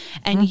job.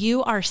 And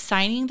you are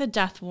signing the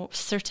death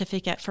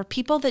certificate for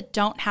people that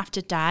don't have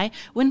to die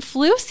when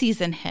flu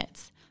season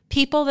hits.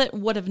 People that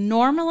would have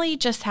normally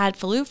just had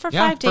flu for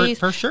 5 days,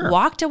 for sure,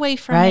 walked away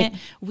from it.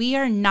 We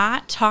are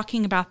not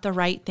talking about the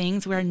right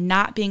things. We're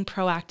not being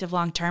proactive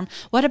long-term.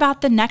 What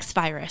about the next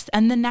virus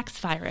and the next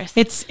virus?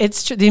 It's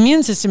the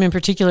immune system in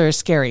particular is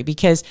scary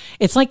because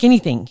it's like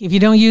anything. If you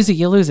don't use it,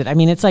 you lose it. I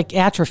mean, it's like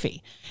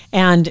atrophy.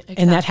 And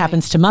that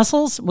happens to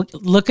muscles.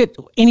 Look at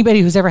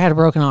anybody who's ever had a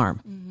broken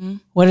arm. Mm-hmm.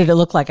 What did it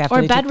look like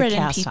after they took the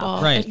cast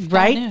off?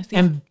 Right. News, yeah.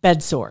 And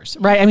bed sores,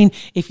 right? I mean,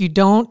 if you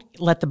don't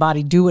let the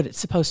body do what it's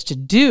supposed to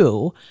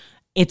do,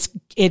 it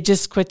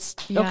just quits.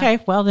 Yeah. Okay,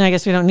 well, then I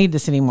guess we don't need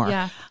this anymore.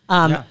 Yeah.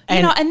 And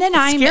then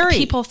scary.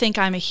 People think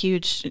I'm a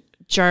huge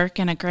jerk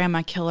and a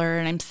grandma killer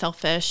and I'm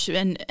selfish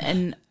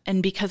and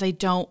because I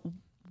don't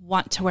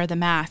want to wear the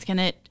mask,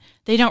 and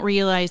they don't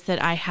realize that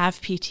I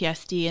have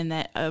PTSD and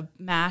that a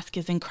mask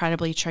is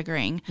incredibly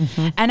triggering.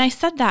 Mm-hmm. And I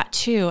said that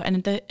too.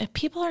 And the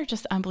people are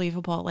just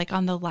unbelievable. Like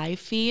on the live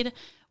feed,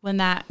 when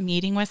that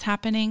meeting was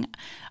happening,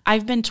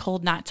 I've been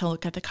told not to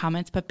look at the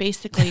comments, but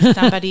basically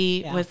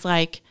somebody was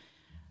like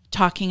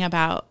talking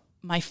about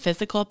my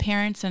physical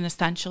appearance and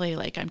essentially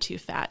like I'm too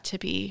fat to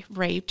be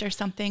raped or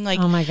something. Like,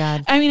 oh my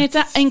God. I mean, it's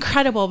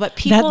incredible, but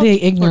people,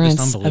 the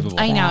ignorance. Unbelievable.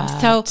 I know.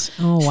 So,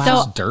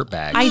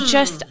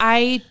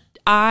 Dirtbags.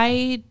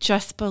 I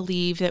just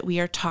believe that we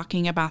are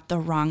talking about the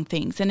wrong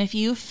things. And if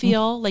you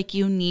feel like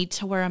you need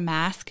to wear a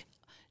mask,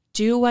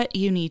 do what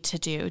you need to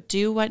do.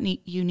 Do what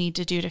you need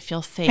to do to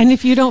feel safe. And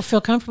if you don't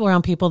feel comfortable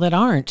around people that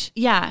aren't.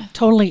 Yeah.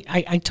 Totally.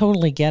 I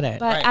totally get it.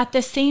 But at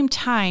the same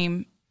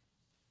time,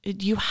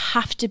 you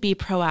have to be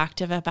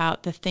proactive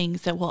about the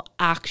things that will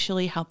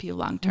actually help you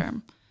long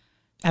term.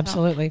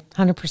 Absolutely.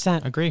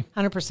 100%. Agree.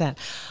 100%.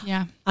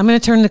 Yeah. I'm going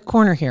to turn the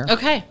corner here.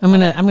 Okay. I'm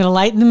going to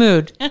lighten the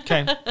mood.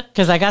 Okay.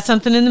 Because I got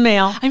something in the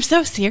mail. I'm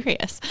so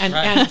serious. And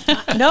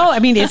no, I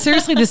mean,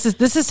 seriously, this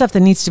is stuff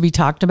that needs to be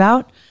talked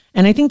about.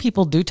 And I think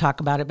people do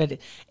talk about it, but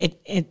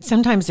it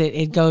sometimes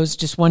it goes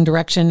just one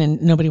direction and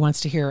nobody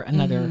wants to hear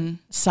another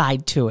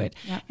side to it.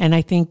 Yep. And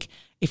I think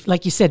if,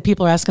 like you said,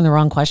 people are asking the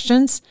wrong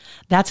questions,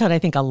 that's what I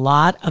think a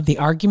lot of the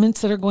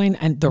arguments that are going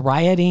and the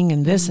rioting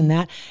and this and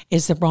that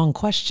is the wrong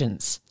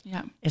questions.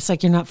 Yeah. It's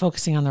like you're not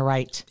focusing on the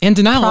right. And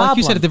denial, like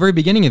you said problem. at the very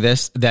beginning of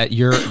this, that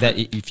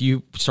if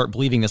you start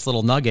believing this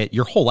little nugget,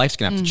 your whole life's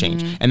gonna have to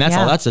change. And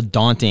that's a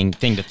daunting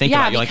thing to think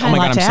about. You're like, oh my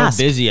God, I'm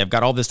so busy. I've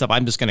got all this stuff.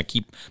 I'm just gonna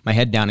keep my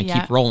head down and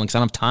keep rolling because I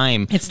don't have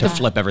time to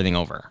flip everything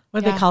over.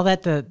 What do they call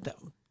that?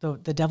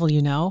 The devil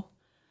you know?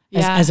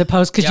 As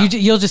opposed, because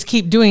you'll just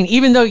keep doing,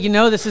 even though you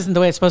know this isn't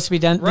the way it's supposed to be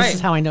done, this is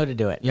how I know to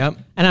do it. Yep.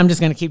 And I'm just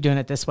going to keep doing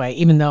it this way,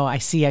 even though I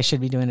see I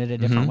should be doing it a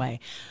different way.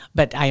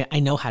 But I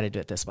know how to do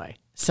it this way.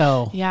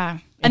 So yeah.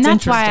 And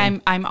that's why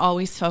I'm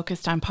always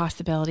focused on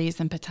possibilities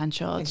and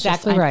potential. It's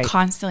exactly just, right. I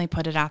constantly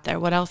put it out there.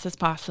 What else is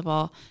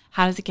possible?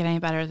 How does it get any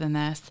better than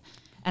this?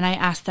 And I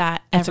ask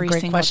that every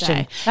single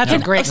day. That's a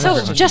great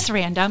question. So just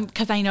random,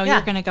 because I know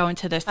you're going to go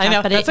into this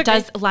stuff, but it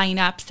does line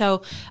up.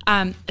 So,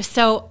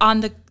 so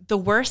on the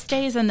worst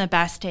days and the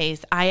best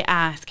days, I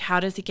ask, how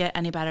does it get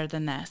any better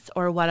than this?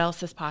 Or what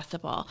else is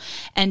possible?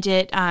 And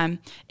it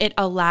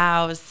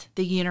allows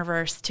the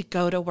universe to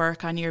go to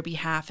work on your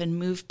behalf and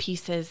move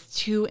pieces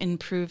to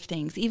improve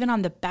things, even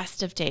on the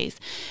best of days.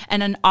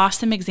 And an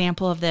awesome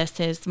example of this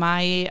is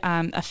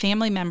a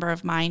family member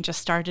of mine just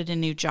started a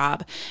new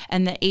job,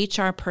 and the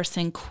HR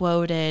person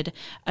quoted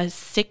a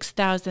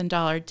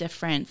 $6,000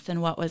 difference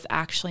than what was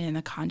actually in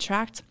the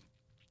contract.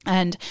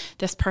 And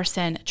this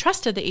person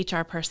trusted the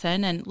HR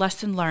person, and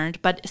lesson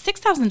learned, but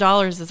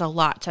 $6,000 is a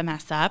lot to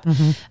mess up.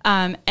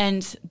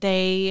 And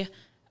they,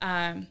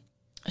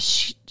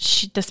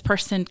 this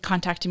person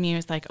contacted me and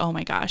was like, oh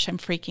my gosh, I'm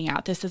freaking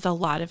out. This is a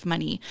lot of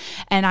money.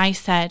 And I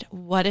said,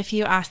 what if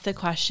you ask the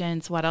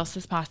questions, what else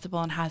is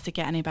possible and how does it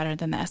get any better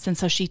than this? And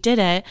so she did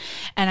it.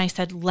 And I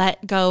said,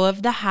 let go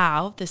of the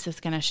how this is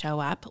going to show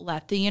up.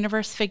 Let the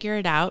universe figure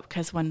it out,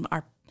 because when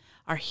our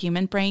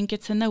human brain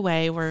gets in the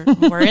way, we're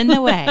in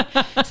the way.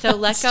 So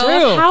let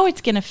go of how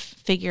it's going to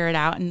figure it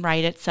out and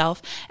right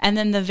itself. And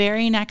then the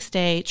very next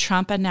day,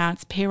 Trump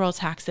announced payroll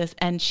taxes,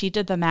 and she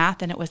did the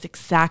math, and it was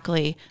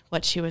exactly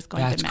what she was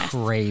going to miss. That's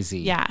crazy.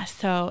 Yeah.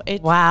 So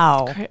it's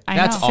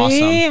That's awesome.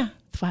 See?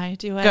 That's why I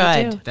do what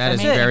I do. That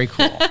is very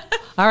cool.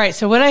 All right.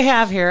 So what I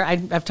have here,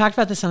 I've talked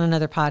about this on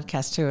another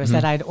podcast too, is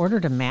that I'd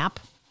ordered a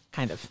map,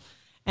 kind of.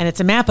 And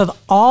it's a map of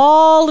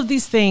all of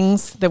these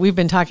things that we've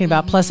been talking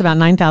about, plus about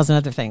 9,000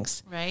 other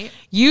things. Right.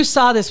 You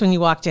saw this when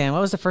you walked in.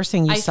 What was the first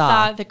thing you saw?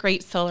 I saw the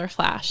Great Solar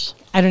Flash.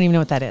 I don't even know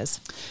what that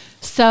is.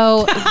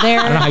 So there.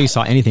 I don't know how you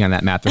saw anything on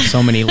that map. There's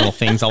so many little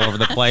things all over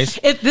the place.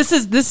 This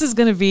is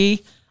going to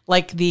be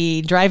like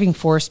the driving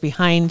force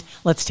behind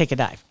Let's Take a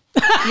Dive.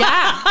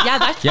 Yeah,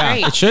 that's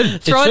great. It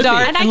should. Throw a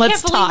dart and and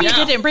let's can't talk. believe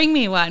you didn't bring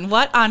me one.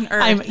 What on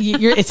earth?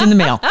 It's in the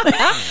mail.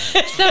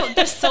 So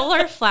the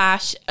solar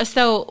flash.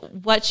 So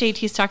what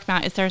JT's talking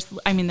about is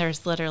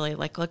there's literally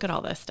like, look at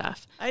all this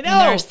stuff. I know.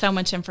 And there's so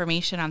much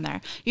information on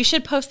there. You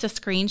should post a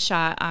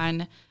screenshot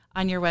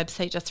on your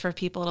website just for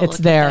people to look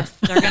there. at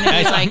this. They're going to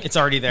be like, it's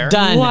already there.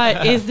 Done.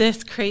 What is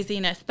this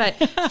craziness? But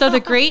so the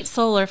Great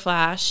Solar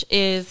Flash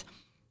is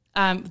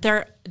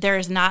there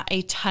is not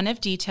a ton of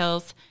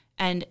details,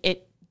 and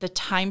the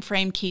time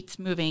frame keeps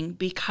moving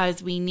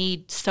because we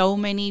need so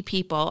many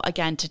people,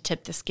 again, to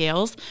tip the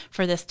scales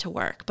for this to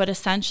work. But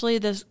essentially,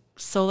 the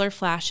solar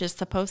flash is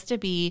supposed to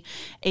be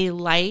a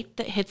light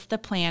that hits the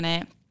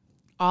planet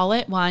all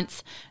at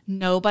once.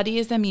 Nobody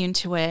is immune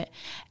to it.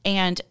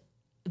 And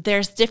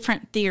there's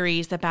different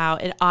theories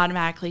about it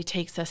automatically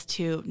takes us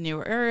to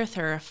New Earth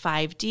or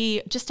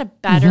 5D, just a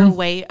better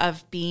way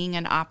of being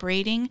and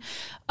operating.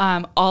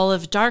 All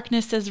of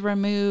darkness is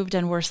removed,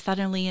 and we're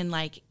suddenly in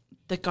like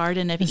the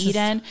Garden of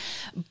Eden.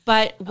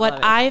 But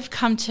what I've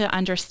come to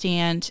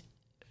understand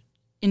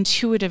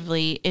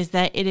intuitively is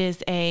that it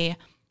is a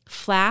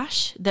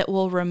flash that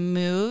will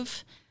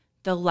remove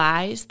the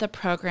lies, the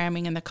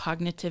programming, and the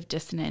cognitive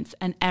dissonance.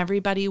 And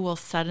everybody will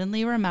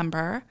suddenly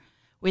remember,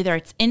 whether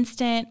it's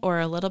instant or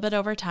a little bit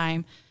over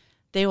time,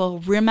 they will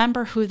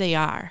remember who they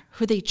are,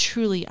 who they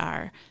truly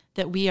are,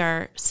 that we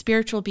are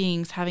spiritual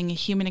beings having a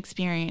human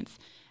experience,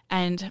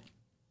 and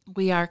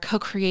we are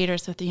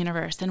co-creators with the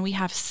universe, and we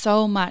have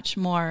so much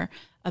more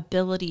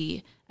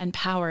ability and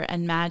power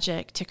and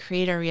magic to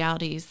create our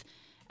realities.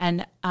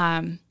 And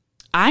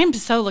I'm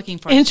so looking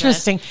forward to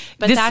this.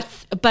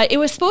 But it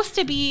was supposed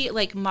to be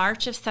like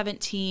March of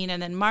 17 and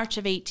then March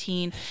of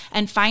 18.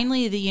 And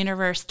finally the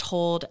universe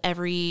told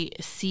every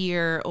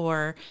seer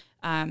or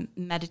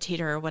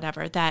meditator or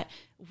whatever that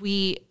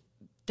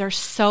there's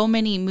so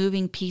many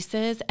moving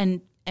pieces,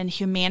 and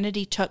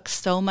humanity took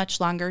so much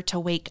longer to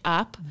wake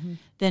up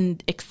than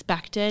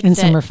expected. And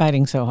some are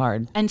fighting so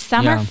hard. And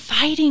some are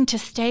fighting to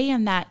stay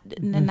in that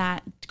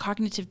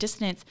cognitive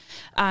dissonance,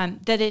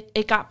 that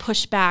it got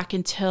pushed back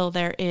until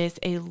there is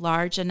a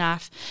large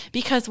enough.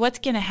 Because what's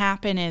going to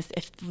happen is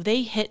if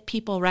they hit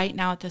people right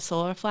now at the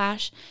solar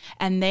flash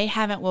and they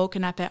haven't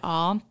woken up at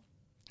all,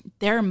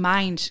 their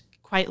mind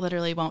quite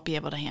literally won't be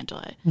able to handle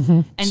it.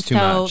 And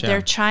so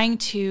they're trying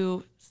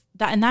to...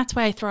 and that's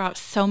why I throw out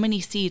so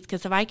many seeds,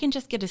 because if I can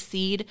just get a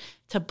seed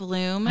to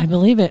bloom, I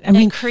believe it. I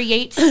mean, mean,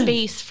 create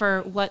space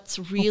for what's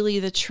really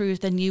the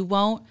truth, and you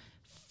won't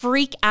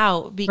freak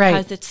out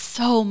because it's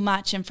so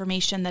much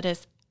information that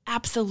is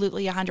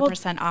absolutely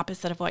 100%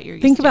 opposite of what you're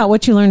used to. Think about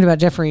what you learned about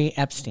Jeffrey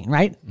Epstein,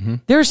 right?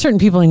 There are certain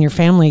people in your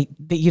family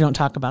that you don't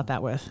talk about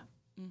that with.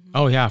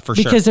 Oh yeah, for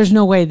sure. Because there's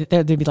no way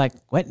that they'd be like,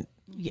 what?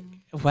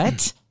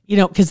 What? You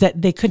know, because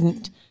they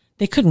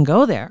couldn't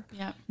go there.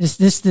 Yeah.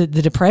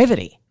 The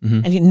depravity.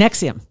 And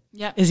NXIVM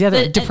is the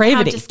other.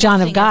 Depravity.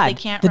 John of God.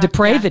 The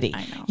depravity. Yeah,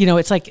 I know. You know,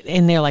 it's like,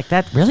 and they're like,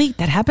 that really?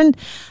 That happened?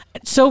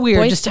 It's so weird.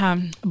 Boys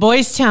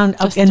Town.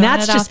 And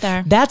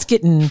that's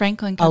getting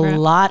Franklin a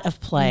lot of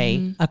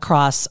play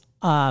across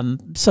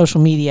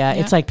social media.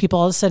 It's like people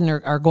all of a sudden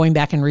are going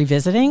back and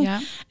revisiting. Yeah.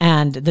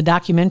 And the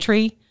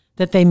documentary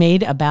that they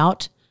made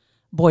about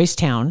Boys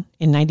Town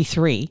in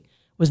 93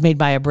 was made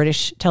by a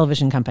British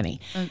television company.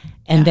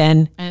 And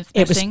then it's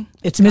missing.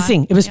 It's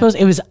missing. It was supposed,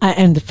 it was,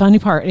 and the funny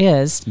part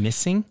is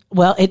missing.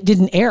 Well, it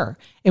didn't air.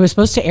 It was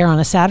supposed to air on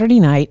a Saturday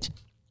night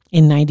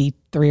in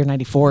 93 or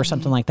 94 or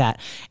something like that.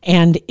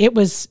 And it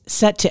was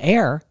set to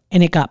air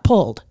and it got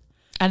pulled.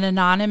 An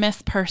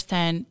anonymous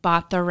person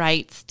bought the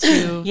rights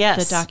to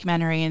the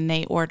documentary, and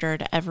they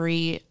ordered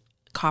every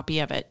copy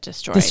of it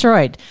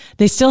destroyed.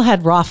 They still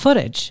had raw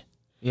footage.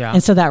 Yeah.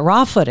 And so that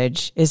raw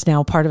footage is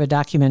now part of a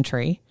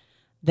documentary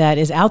that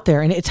is out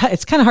there, and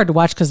it's kind of hard to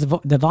watch because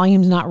the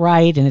volume's not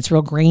right, and it's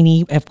real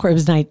grainy. Of course, it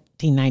was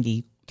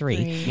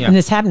 1993, and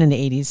this happened in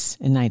the 80s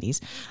and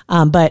 90s.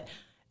 But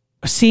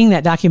seeing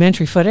that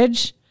documentary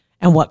footage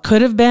and what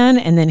could have been,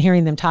 and then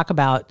hearing them talk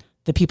about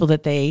the people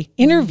that they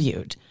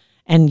interviewed,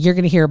 and you're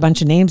going to hear a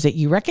bunch of names that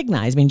you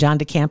recognize. I mean, John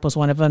DeCamp was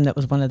one of them. That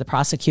was one of the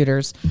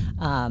prosecutors.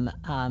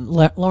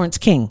 Lawrence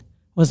King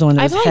was the one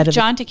that was head of.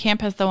 John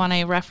DeCamp is the one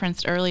I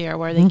referenced earlier,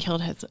 where they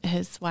killed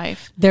his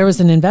wife. There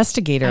was an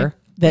investigator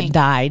that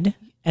died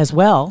as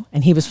well,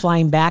 and he was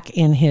flying back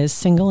in his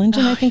single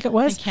engine, I think it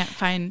was. I can't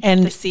find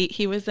the seat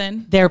he was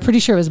in. They're pretty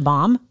sure it was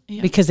bomb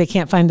because they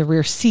can't find the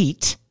rear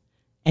seat,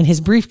 and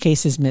his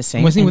briefcase is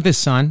missing. Wasn't he with his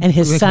son? And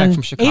his son,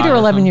 8 or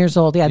 11 years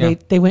old. Yeah,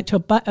 they went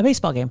to a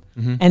baseball game,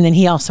 and then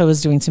he also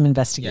was doing some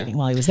investigating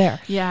while he was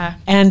there. Yeah,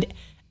 and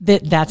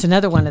that's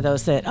another one of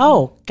those that,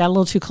 got a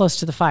little too close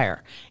to the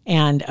fire,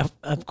 and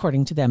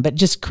according to them. But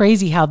just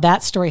crazy how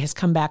that story has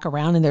come back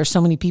around, and there's so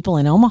many people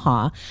in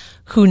Omaha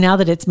who, now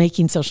that it's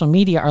making social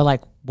media, are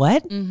like,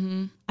 what?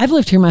 I've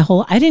lived here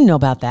I didn't know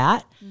about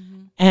that.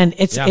 And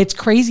it's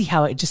crazy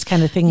how it just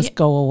kind of things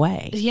go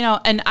away. You know,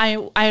 and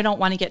I don't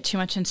want to get too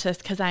much into this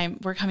because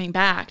we're coming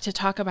back to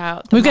talk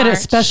about the We've got March.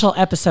 A special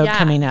episode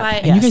coming up.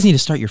 And you guys need to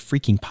start your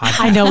freaking podcast.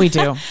 I know we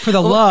do. For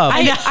the love.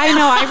 I know.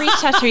 I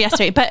reached out to her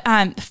yesterday. But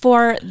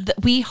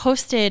we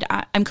hosted,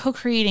 I'm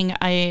co-creating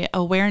a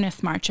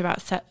awareness march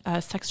about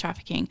sex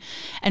trafficking.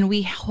 And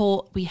we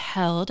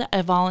held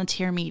a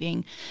volunteer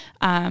meeting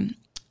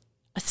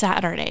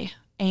Saturday.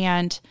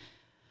 And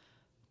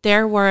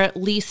there were at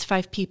least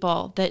 5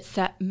 people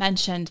that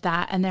mentioned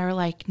that, and they were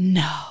like,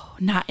 no,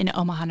 not in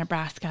Omaha,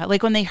 Nebraska.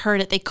 Like, when they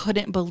heard it, they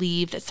couldn't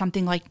believe that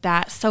something like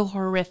that, so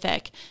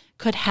horrific,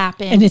 could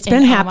happen. And it's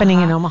been happening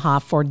in Omaha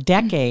for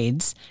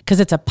decades because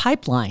it's a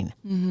pipeline.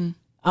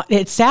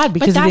 It's sad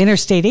because of the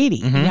Interstate 80.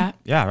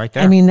 Yeah, right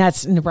there. I mean,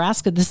 that's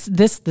Nebraska.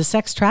 The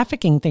sex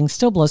trafficking thing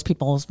still blows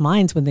people's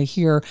minds when they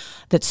hear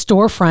that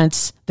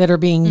storefronts that are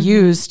being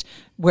used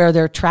where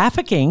they're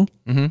trafficking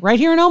right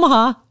here in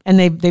Omaha. And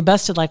they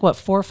busted 4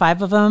 or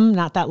 5 of them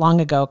not that long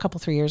ago,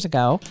 3 years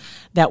ago,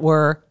 that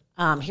were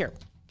here.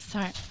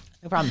 Sorry.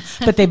 No problem.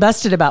 But they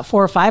busted about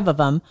 4 or 5 of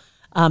them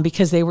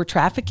because they were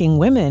trafficking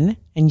women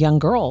and young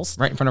girls.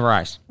 Right in front of our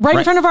eyes. Right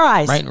in front of our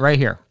eyes. Right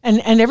here.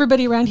 And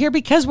everybody around here,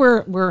 because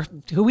we're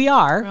who we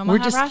are. We're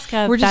just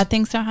Nebraska. Bad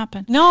things don't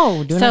happen.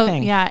 No,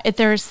 nothing. Yeah,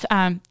 there's.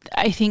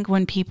 I think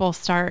when people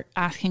start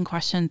asking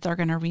questions, they're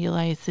going to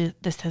realize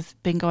that this has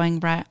been going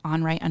right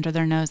under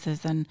their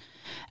noses, and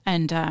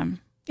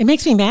it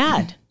makes me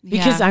mad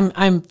because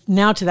I'm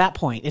now to that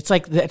point. It's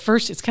like at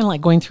first it's kind of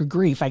like going through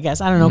grief, I guess.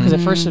 I don't know, because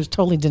at first it was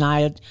totally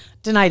denied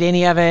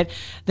any of it.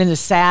 Then it's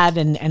sad,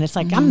 and it's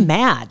like I'm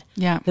mad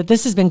that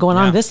this has been going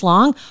on this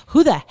long.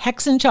 Who the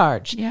heck's in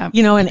charge? Yeah.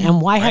 You know, and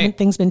why haven't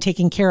things been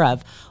taken care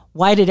of?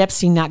 Why did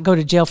Epstein not go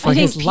to jail for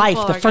his life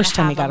the first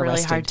time he got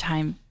arrested? Really hard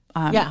time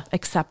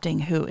accepting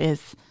who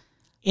is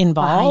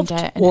involved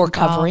or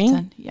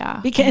covering.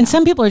 And, and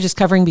some people are just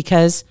covering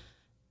because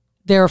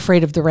they're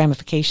afraid of the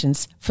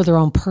ramifications for their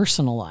own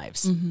personal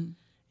lives.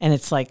 And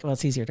it's like, well,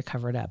 it's easier to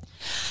cover it up.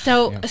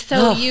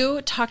 So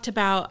you talked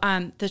about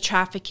the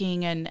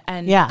trafficking and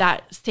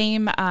that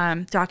same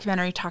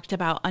documentary talked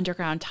about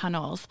underground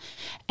tunnels.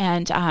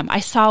 And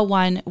I saw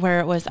one where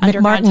it was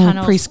underground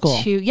tunnels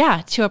preschool.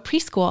 to a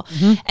preschool.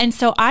 Mm-hmm. And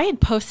so I had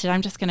posted,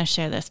 I'm just going to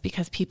share this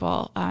because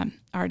people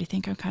already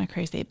think I'm kind of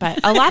crazy, but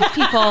a lot of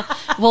people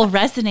will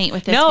resonate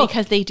with this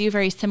because they do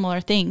very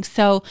similar things.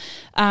 So,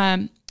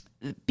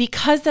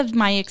 because of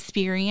my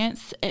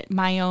experience,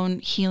 my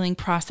own healing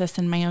process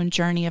and my own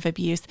journey of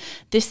abuse,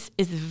 this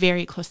is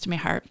very close to my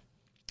heart.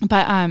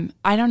 But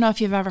I don't know if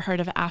you've ever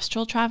heard of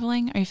astral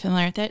traveling. Are you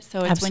familiar with it? So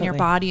it's Absolutely. When your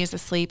body is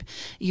asleep,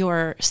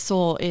 your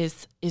soul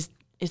is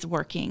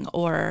working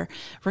or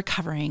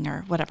recovering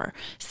or whatever.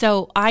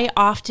 So I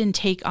often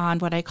take on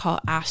what I call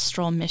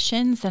astral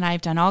missions, and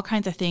I've done all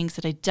kinds of things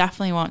that I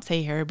definitely won't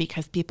say here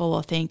because people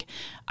will think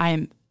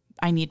I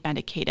need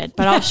medicated,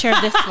 but I'll share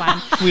this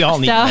one. We all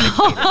need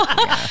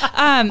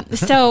medicated.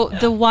 So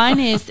the one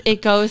is,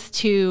 it goes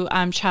to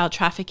child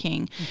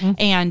trafficking. Mm-hmm.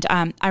 And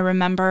I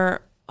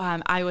remember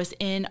I was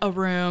in a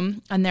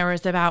room and there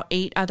was about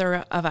 8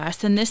 other of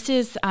us. And this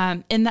is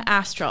in the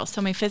astral.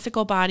 So my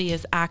physical body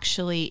is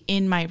actually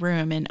in my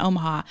room in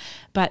Omaha,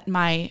 but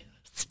my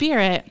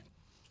spirit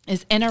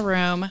is in a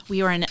room.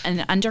 We were in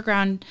an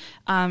underground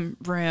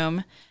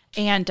room,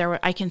 and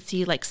I can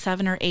see like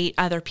 7 or 8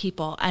 other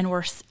people.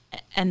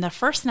 And the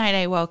first night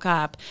I woke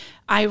up,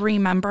 I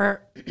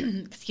remember,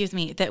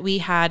 that we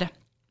had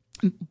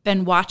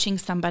been watching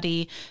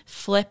somebody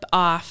flip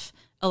off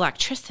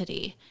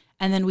electricity.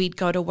 And then we'd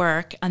go to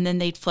work, and then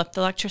they'd flip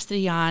the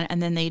electricity on,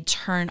 and then they'd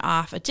turn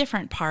off a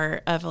different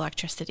part of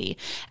electricity.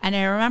 And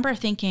I remember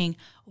thinking,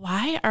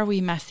 why are we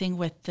messing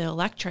with the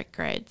electric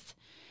grids?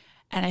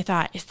 And I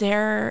thought, is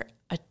there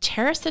a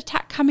terrorist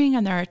attack coming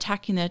and they're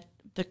attacking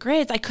the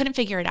grids? I couldn't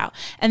figure it out.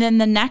 And then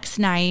the next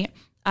night,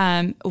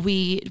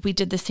 we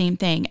did the same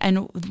thing.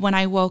 And when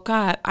I woke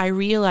up, I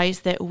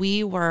realized that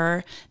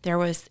there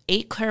was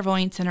 8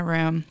 clairvoyants in a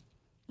room,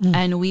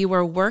 and we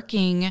were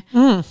working,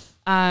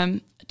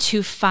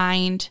 to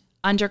find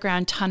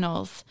underground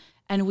tunnels,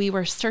 and we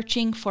were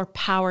searching for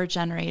power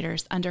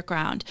generators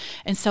underground.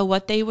 And so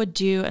what they would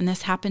do, and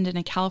this happened in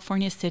a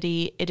California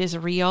city, it is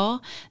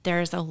real.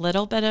 There's a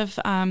little bit of,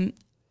 I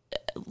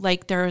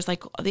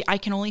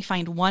can only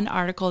find one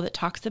article that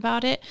talks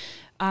about it.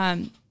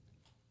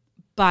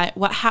 But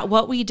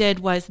what we did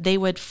was they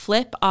would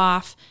flip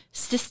off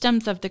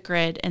systems of the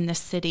grid in the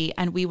city,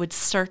 and we would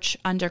search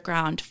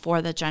underground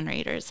for the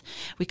generators.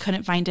 We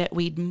couldn't find it.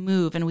 We'd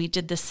move, and we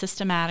did this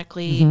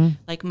systematically,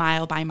 like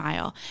mile by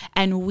mile.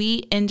 And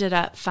we ended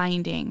up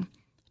finding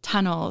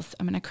tunnels.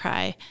 I'm going to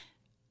cry.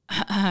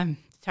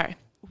 Sorry.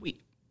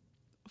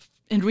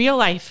 In real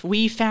life,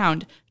 we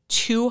found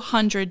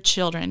 200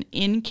 children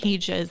in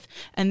cages,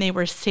 and they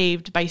were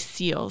saved by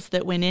SEALs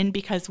that went in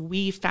because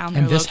we found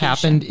their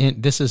location.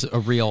 happened. This is a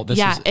real. This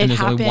is, and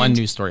there's only one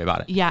news story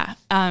about it. Yeah.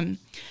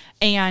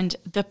 And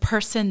the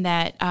person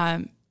that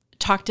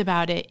talked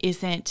about it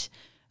isn't.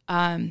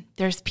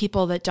 There's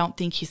people that don't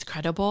think he's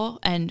credible,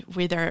 and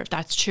whether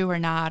that's true or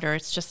not, or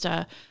it's just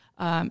a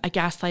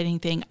gaslighting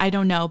thing, I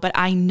don't know, but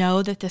I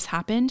know that this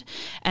happened.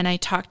 And I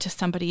talked to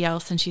somebody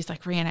else, and she's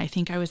like, Rhianna, I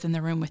think I was in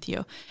the room with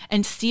you.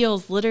 And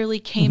SEALs literally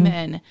came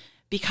in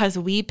because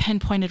we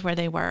pinpointed where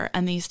they were,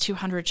 and these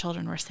 200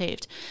 children were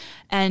saved.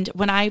 And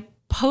when I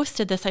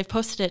posted this, I've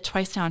posted it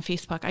twice now on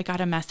Facebook, I got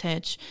a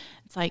message.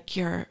 It's like,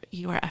 you are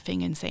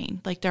effing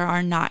insane. Like, there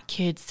are not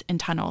kids in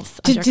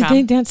tunnels underground.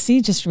 Did they not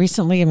see just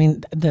recently, I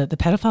mean, the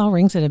pedophile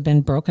rings that have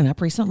been broken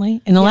up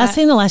recently in the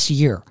last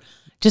year?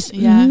 Just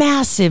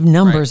massive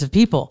numbers of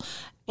people.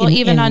 Well,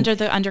 even under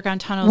the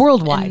underground tunnels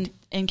worldwide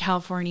in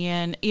California,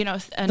 and and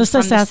let's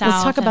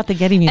talk about the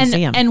Getty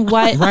Museum and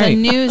what the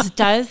news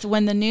does.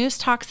 When the news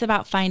talks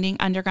about finding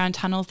underground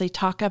tunnels, they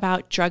talk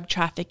about drug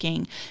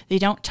trafficking. They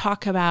don't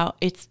talk about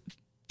it's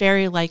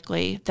very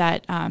likely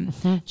that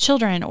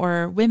children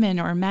or women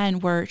or men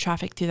were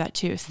trafficked through that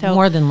too. So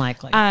more than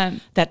likely,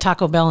 that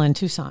Taco Bell in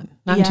Tucson,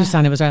 not in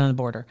Tucson, it was right on the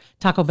border.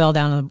 Taco Bell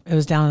it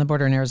was down on the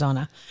border in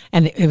Arizona,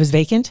 and it was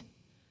vacant.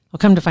 Well,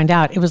 come to find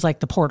out, it was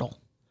like the portal.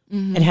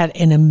 Mm-hmm. It had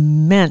an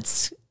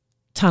immense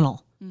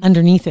tunnel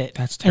underneath it.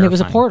 That's terrifying. And it was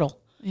a portal.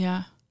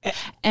 Yeah.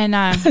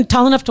 And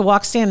tall enough to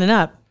walk standing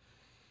up,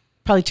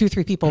 probably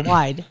 2-3 people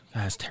wide.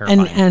 That's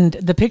terrifying. And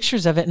the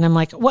pictures of it, and I'm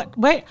like, what?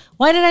 Why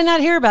did I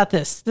not hear about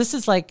this? This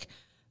is like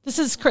El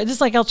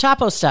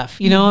Chapo stuff.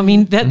 You know, I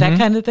mean, that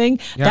kind of thing.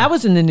 Yeah. That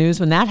was in the news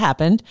when that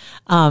happened.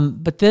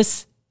 But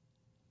this...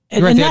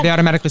 Right, they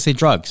automatically say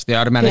drugs. They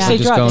automatically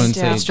just go and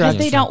say drugs. Because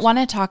they don't want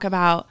to talk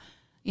about...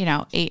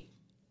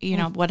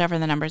 whatever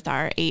the numbers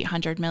are,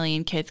 800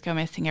 million kids go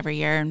missing every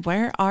year. And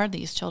where are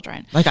these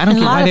children? Like, I don't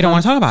get why they don't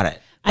want to talk about it.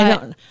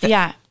 I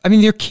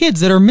mean, they're kids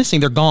that are missing.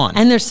 They're gone.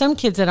 And there's some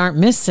kids that aren't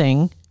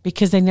missing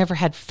because they never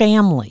had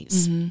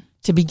families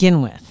to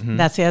begin with. Mm-hmm.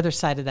 That's the other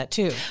side of that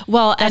too.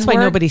 Well, that's why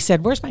nobody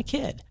said, where's my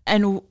kid?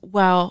 And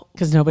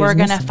because we're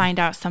going to find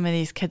out some of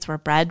these kids were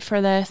bred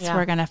for this. Yeah.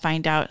 We're going to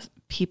find out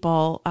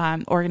people,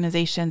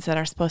 organizations that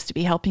are supposed to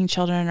be helping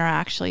children are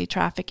actually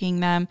trafficking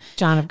them.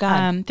 John of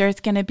God.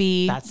 There's going to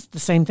be... That's the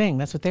same thing.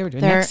 That's what they were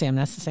doing. NXIVM,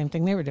 that's the same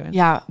thing they were doing.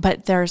 Yeah,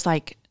 but there's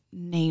like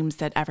names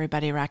that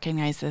everybody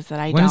recognizes that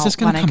I when don't is this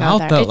going want to to come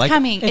go out, there. though? It's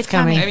coming. It's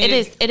coming. I mean,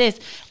 it is.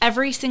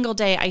 Every single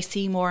day I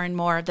see more and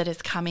more that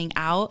is coming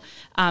out,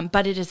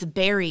 but it is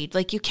buried.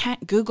 Like you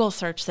can't Google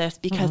search this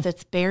because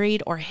it's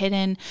buried or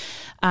hidden.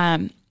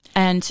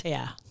 And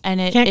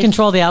it can't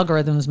control the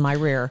algorithms. My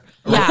rear.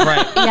 Yeah.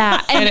 Right.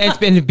 Yeah. And it's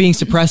been being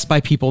suppressed by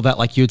people that,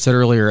 like you had said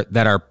earlier,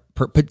 that are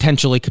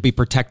potentially could be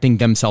protecting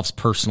themselves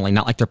personally,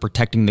 not like they're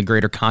protecting the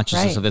greater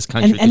consciousness of this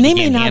country. And they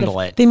may may not handle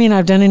it. They may not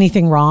have done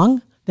anything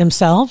wrong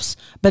themselves,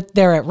 but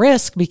they're at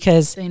risk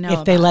because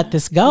if they let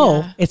this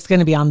go, it's going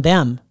to be on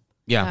them.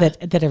 Yeah.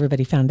 That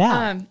everybody found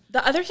out.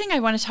 The other thing I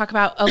want to talk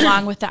about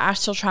along with the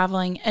astral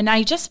traveling, and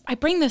I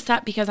bring this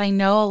up because I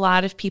know a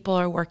lot of people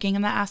are working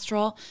in the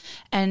astral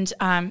and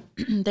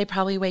they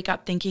probably wake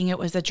up thinking it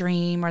was a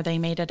dream or they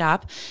made it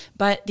up.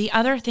 But the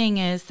other thing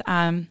is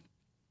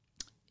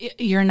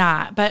you're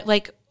not. But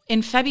like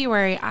in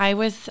February, I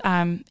was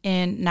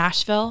in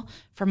Nashville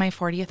for my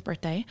 40th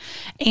birthday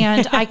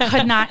and I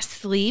could not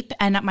sleep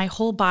and my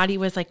whole body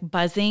was like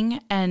buzzing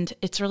and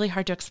it's really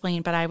hard to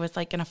explain, but I was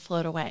like going to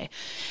float away.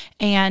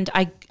 And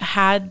I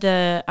had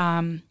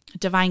the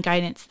divine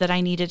guidance that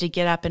I needed to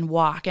get up and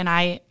walk. And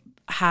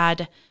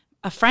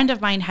a friend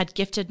of mine had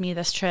gifted me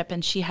this trip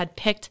and she had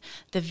picked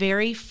the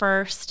very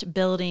first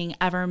building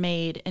ever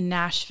made in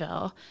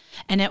Nashville.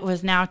 And it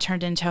was now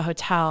turned into a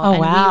hotel. Oh,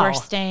 and wow. we were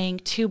staying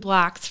 2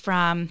 blocks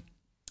from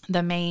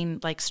the main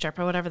like strip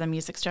or whatever, the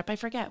music strip. I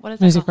forget. What is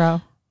it? Music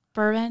Row.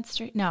 Bourbon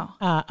Street? No.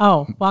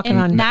 Walking in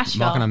on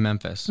Nashville. Walking on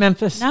Memphis.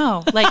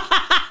 No. Like,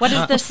 what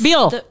is this?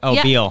 Beale.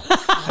 Beale.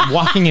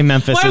 Walking in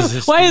Memphis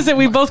Why is it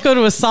we both go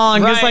to a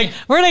song? Right. It's like,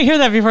 where did I hear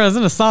that before? I was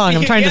in a song.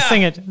 I'm trying to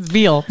sing it. It's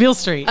Beale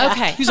Street.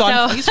 Okay. He's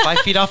 5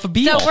 feet off of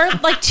Beale. So we're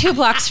like 2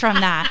 blocks from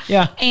that.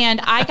 Yeah.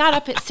 And I got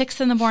up at 6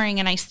 a.m.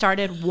 and I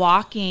started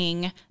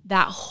walking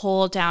that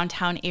whole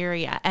downtown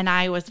area. And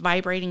I was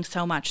vibrating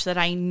so much that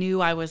I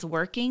knew I was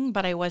working,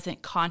 but I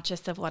wasn't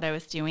conscious of what I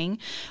was doing.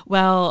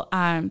 Well,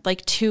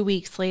 like 2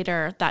 weeks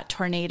later, that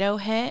tornado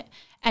hit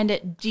and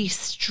it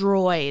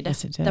destroyed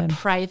the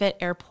private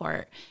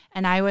airport.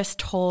 And I was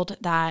told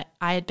that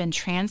I had been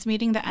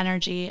transmuting the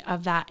energy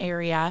of that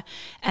area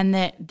and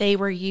that they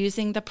were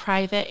using the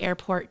private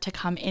airport to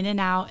come in and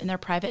out in their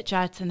private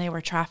jets and they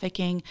were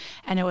trafficking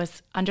and it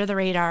was under the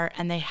radar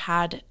and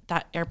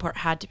that airport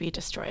had to be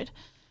destroyed.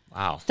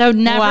 Wow. So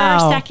never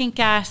second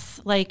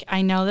guess. Like,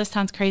 I know this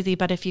sounds crazy,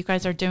 but if you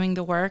guys are doing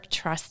the work,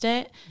 trust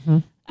it. Mm-hmm.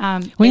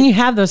 When you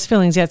have those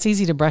feelings, it's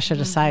easy to brush it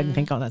aside and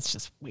think, oh, that's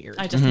just weird.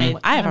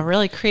 I have a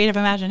really creative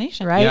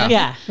imagination. Right?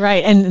 Yeah.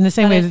 Right. And in the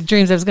same way, the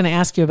dreams, I was going to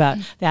ask you about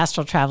the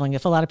astral traveling,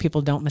 if a lot of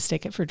people don't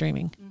mistake it for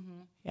dreaming.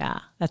 Yeah,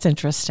 that's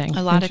interesting.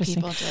 A lot of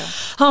people do.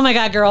 Oh my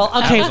God, girl.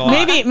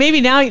 Okay,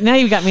 maybe now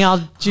you've got me all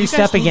juiced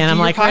up again. I'm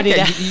like ready to.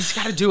 You just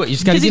got to do it. You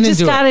just got to get into it. You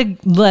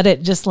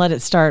just got to let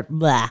it start.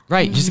 Blah.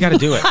 Right. You just got to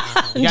do it.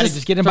 You got to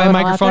just get in by a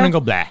microphone and go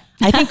blah.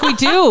 I think we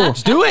do.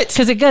 Just do it.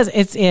 Because it does.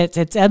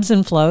 It's ebbs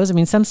and flows. I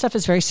mean, some stuff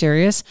is very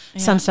serious.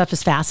 Yeah. Some stuff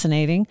is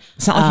fascinating.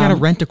 It's not like you got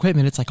to rent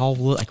equipment. It's like all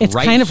like it's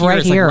right kind of here. right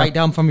it's here. Like right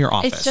down from your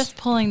office. It's just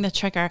pulling the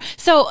trigger.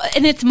 So,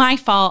 and it's my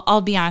fault,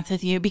 I'll be honest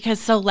with you,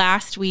 because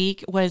last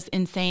week was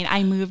insane.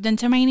 I moved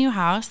into my new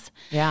house.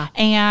 Yeah.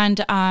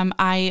 And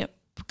I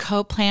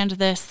co-planned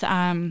this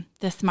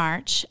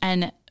march.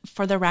 And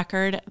for the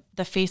record,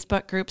 the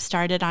Facebook group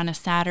started on a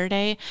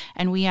Saturday,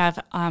 and we have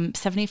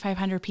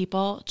 7,500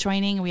 people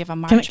joining. We have a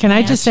march. Can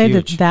I just say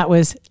that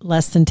was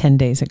less than 10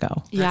 days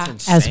ago? Yeah,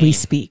 as we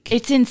speak,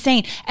 it's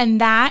insane, and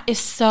that is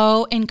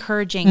so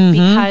encouraging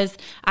because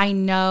I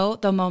know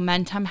the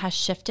momentum has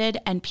shifted,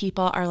 and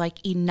people are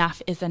like,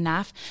 enough is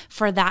enough.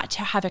 For that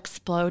to have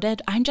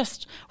exploded,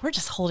 we're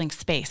just holding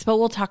space, but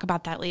we'll talk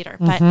about that later.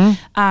 But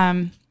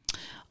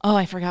oh,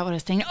 I forgot what I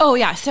was saying. Oh,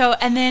 yeah. So,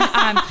 and then...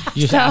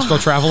 you just astral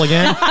travel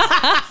again?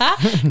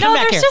 No,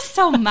 there's just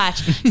so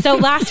much. So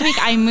last week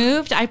I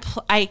moved.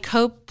 I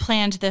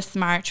co-planned this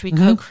march. We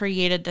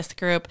co-created this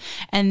group.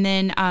 And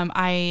then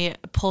I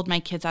pulled my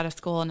kids out of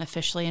school and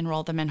officially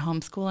enrolled them in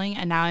homeschooling.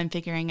 And now I'm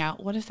figuring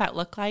out what does that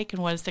look like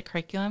and what is the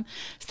curriculum.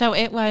 So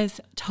it was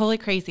totally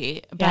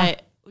crazy.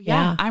 But...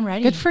 Yeah, I'm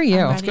ready. Good for you.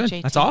 That's good.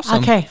 That's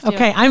awesome. Okay.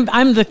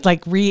 I'm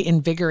like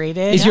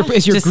reinvigorated. Is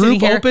your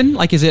group open?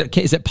 Like, is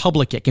it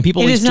public yet? Can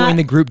people at least join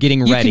the group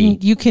getting ready?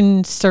 You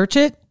can search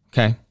it.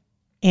 Okay.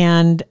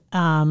 And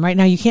right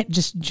now you can't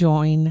just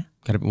join.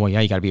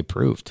 You got to be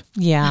approved.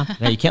 Yeah.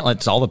 Yeah, you can't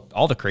let all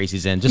the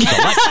crazies in. Just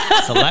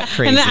select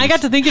crazies. And then I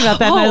got to thinking about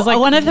that. And I was like,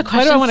 one of the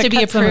questions to be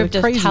cut some of approved the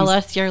is crazies? tell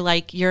us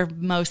your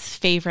most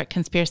favorite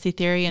conspiracy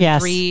theory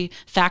and 3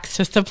 facts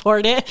to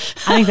support it.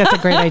 I think that's a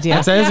great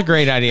idea. That is a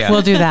great idea.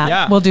 We'll do that.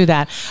 Yeah. We'll do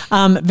that.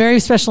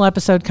 Very special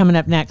episode coming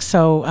up next.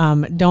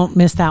 So don't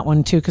miss that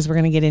one too, because we're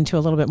going to get into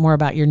a little bit more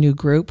about your new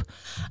group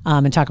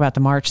and talk about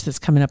the march that's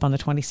coming up on the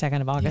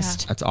 22nd of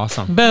August. That's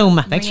awesome. Boom.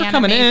 Thanks for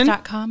coming in.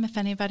 MariannaMays.com if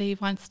anybody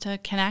wants to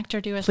connect. after,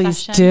 do a Please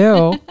session.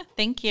 do.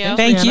 Thank you.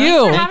 Thank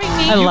you. Thanks for having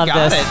me. I love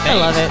this. I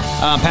love it.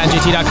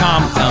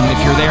 PatandJT.com. If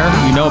you're there,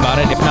 you know about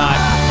it. If not,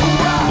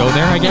 go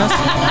there, I guess.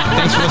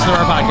 Thanks for listening to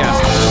our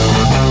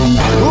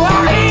podcast.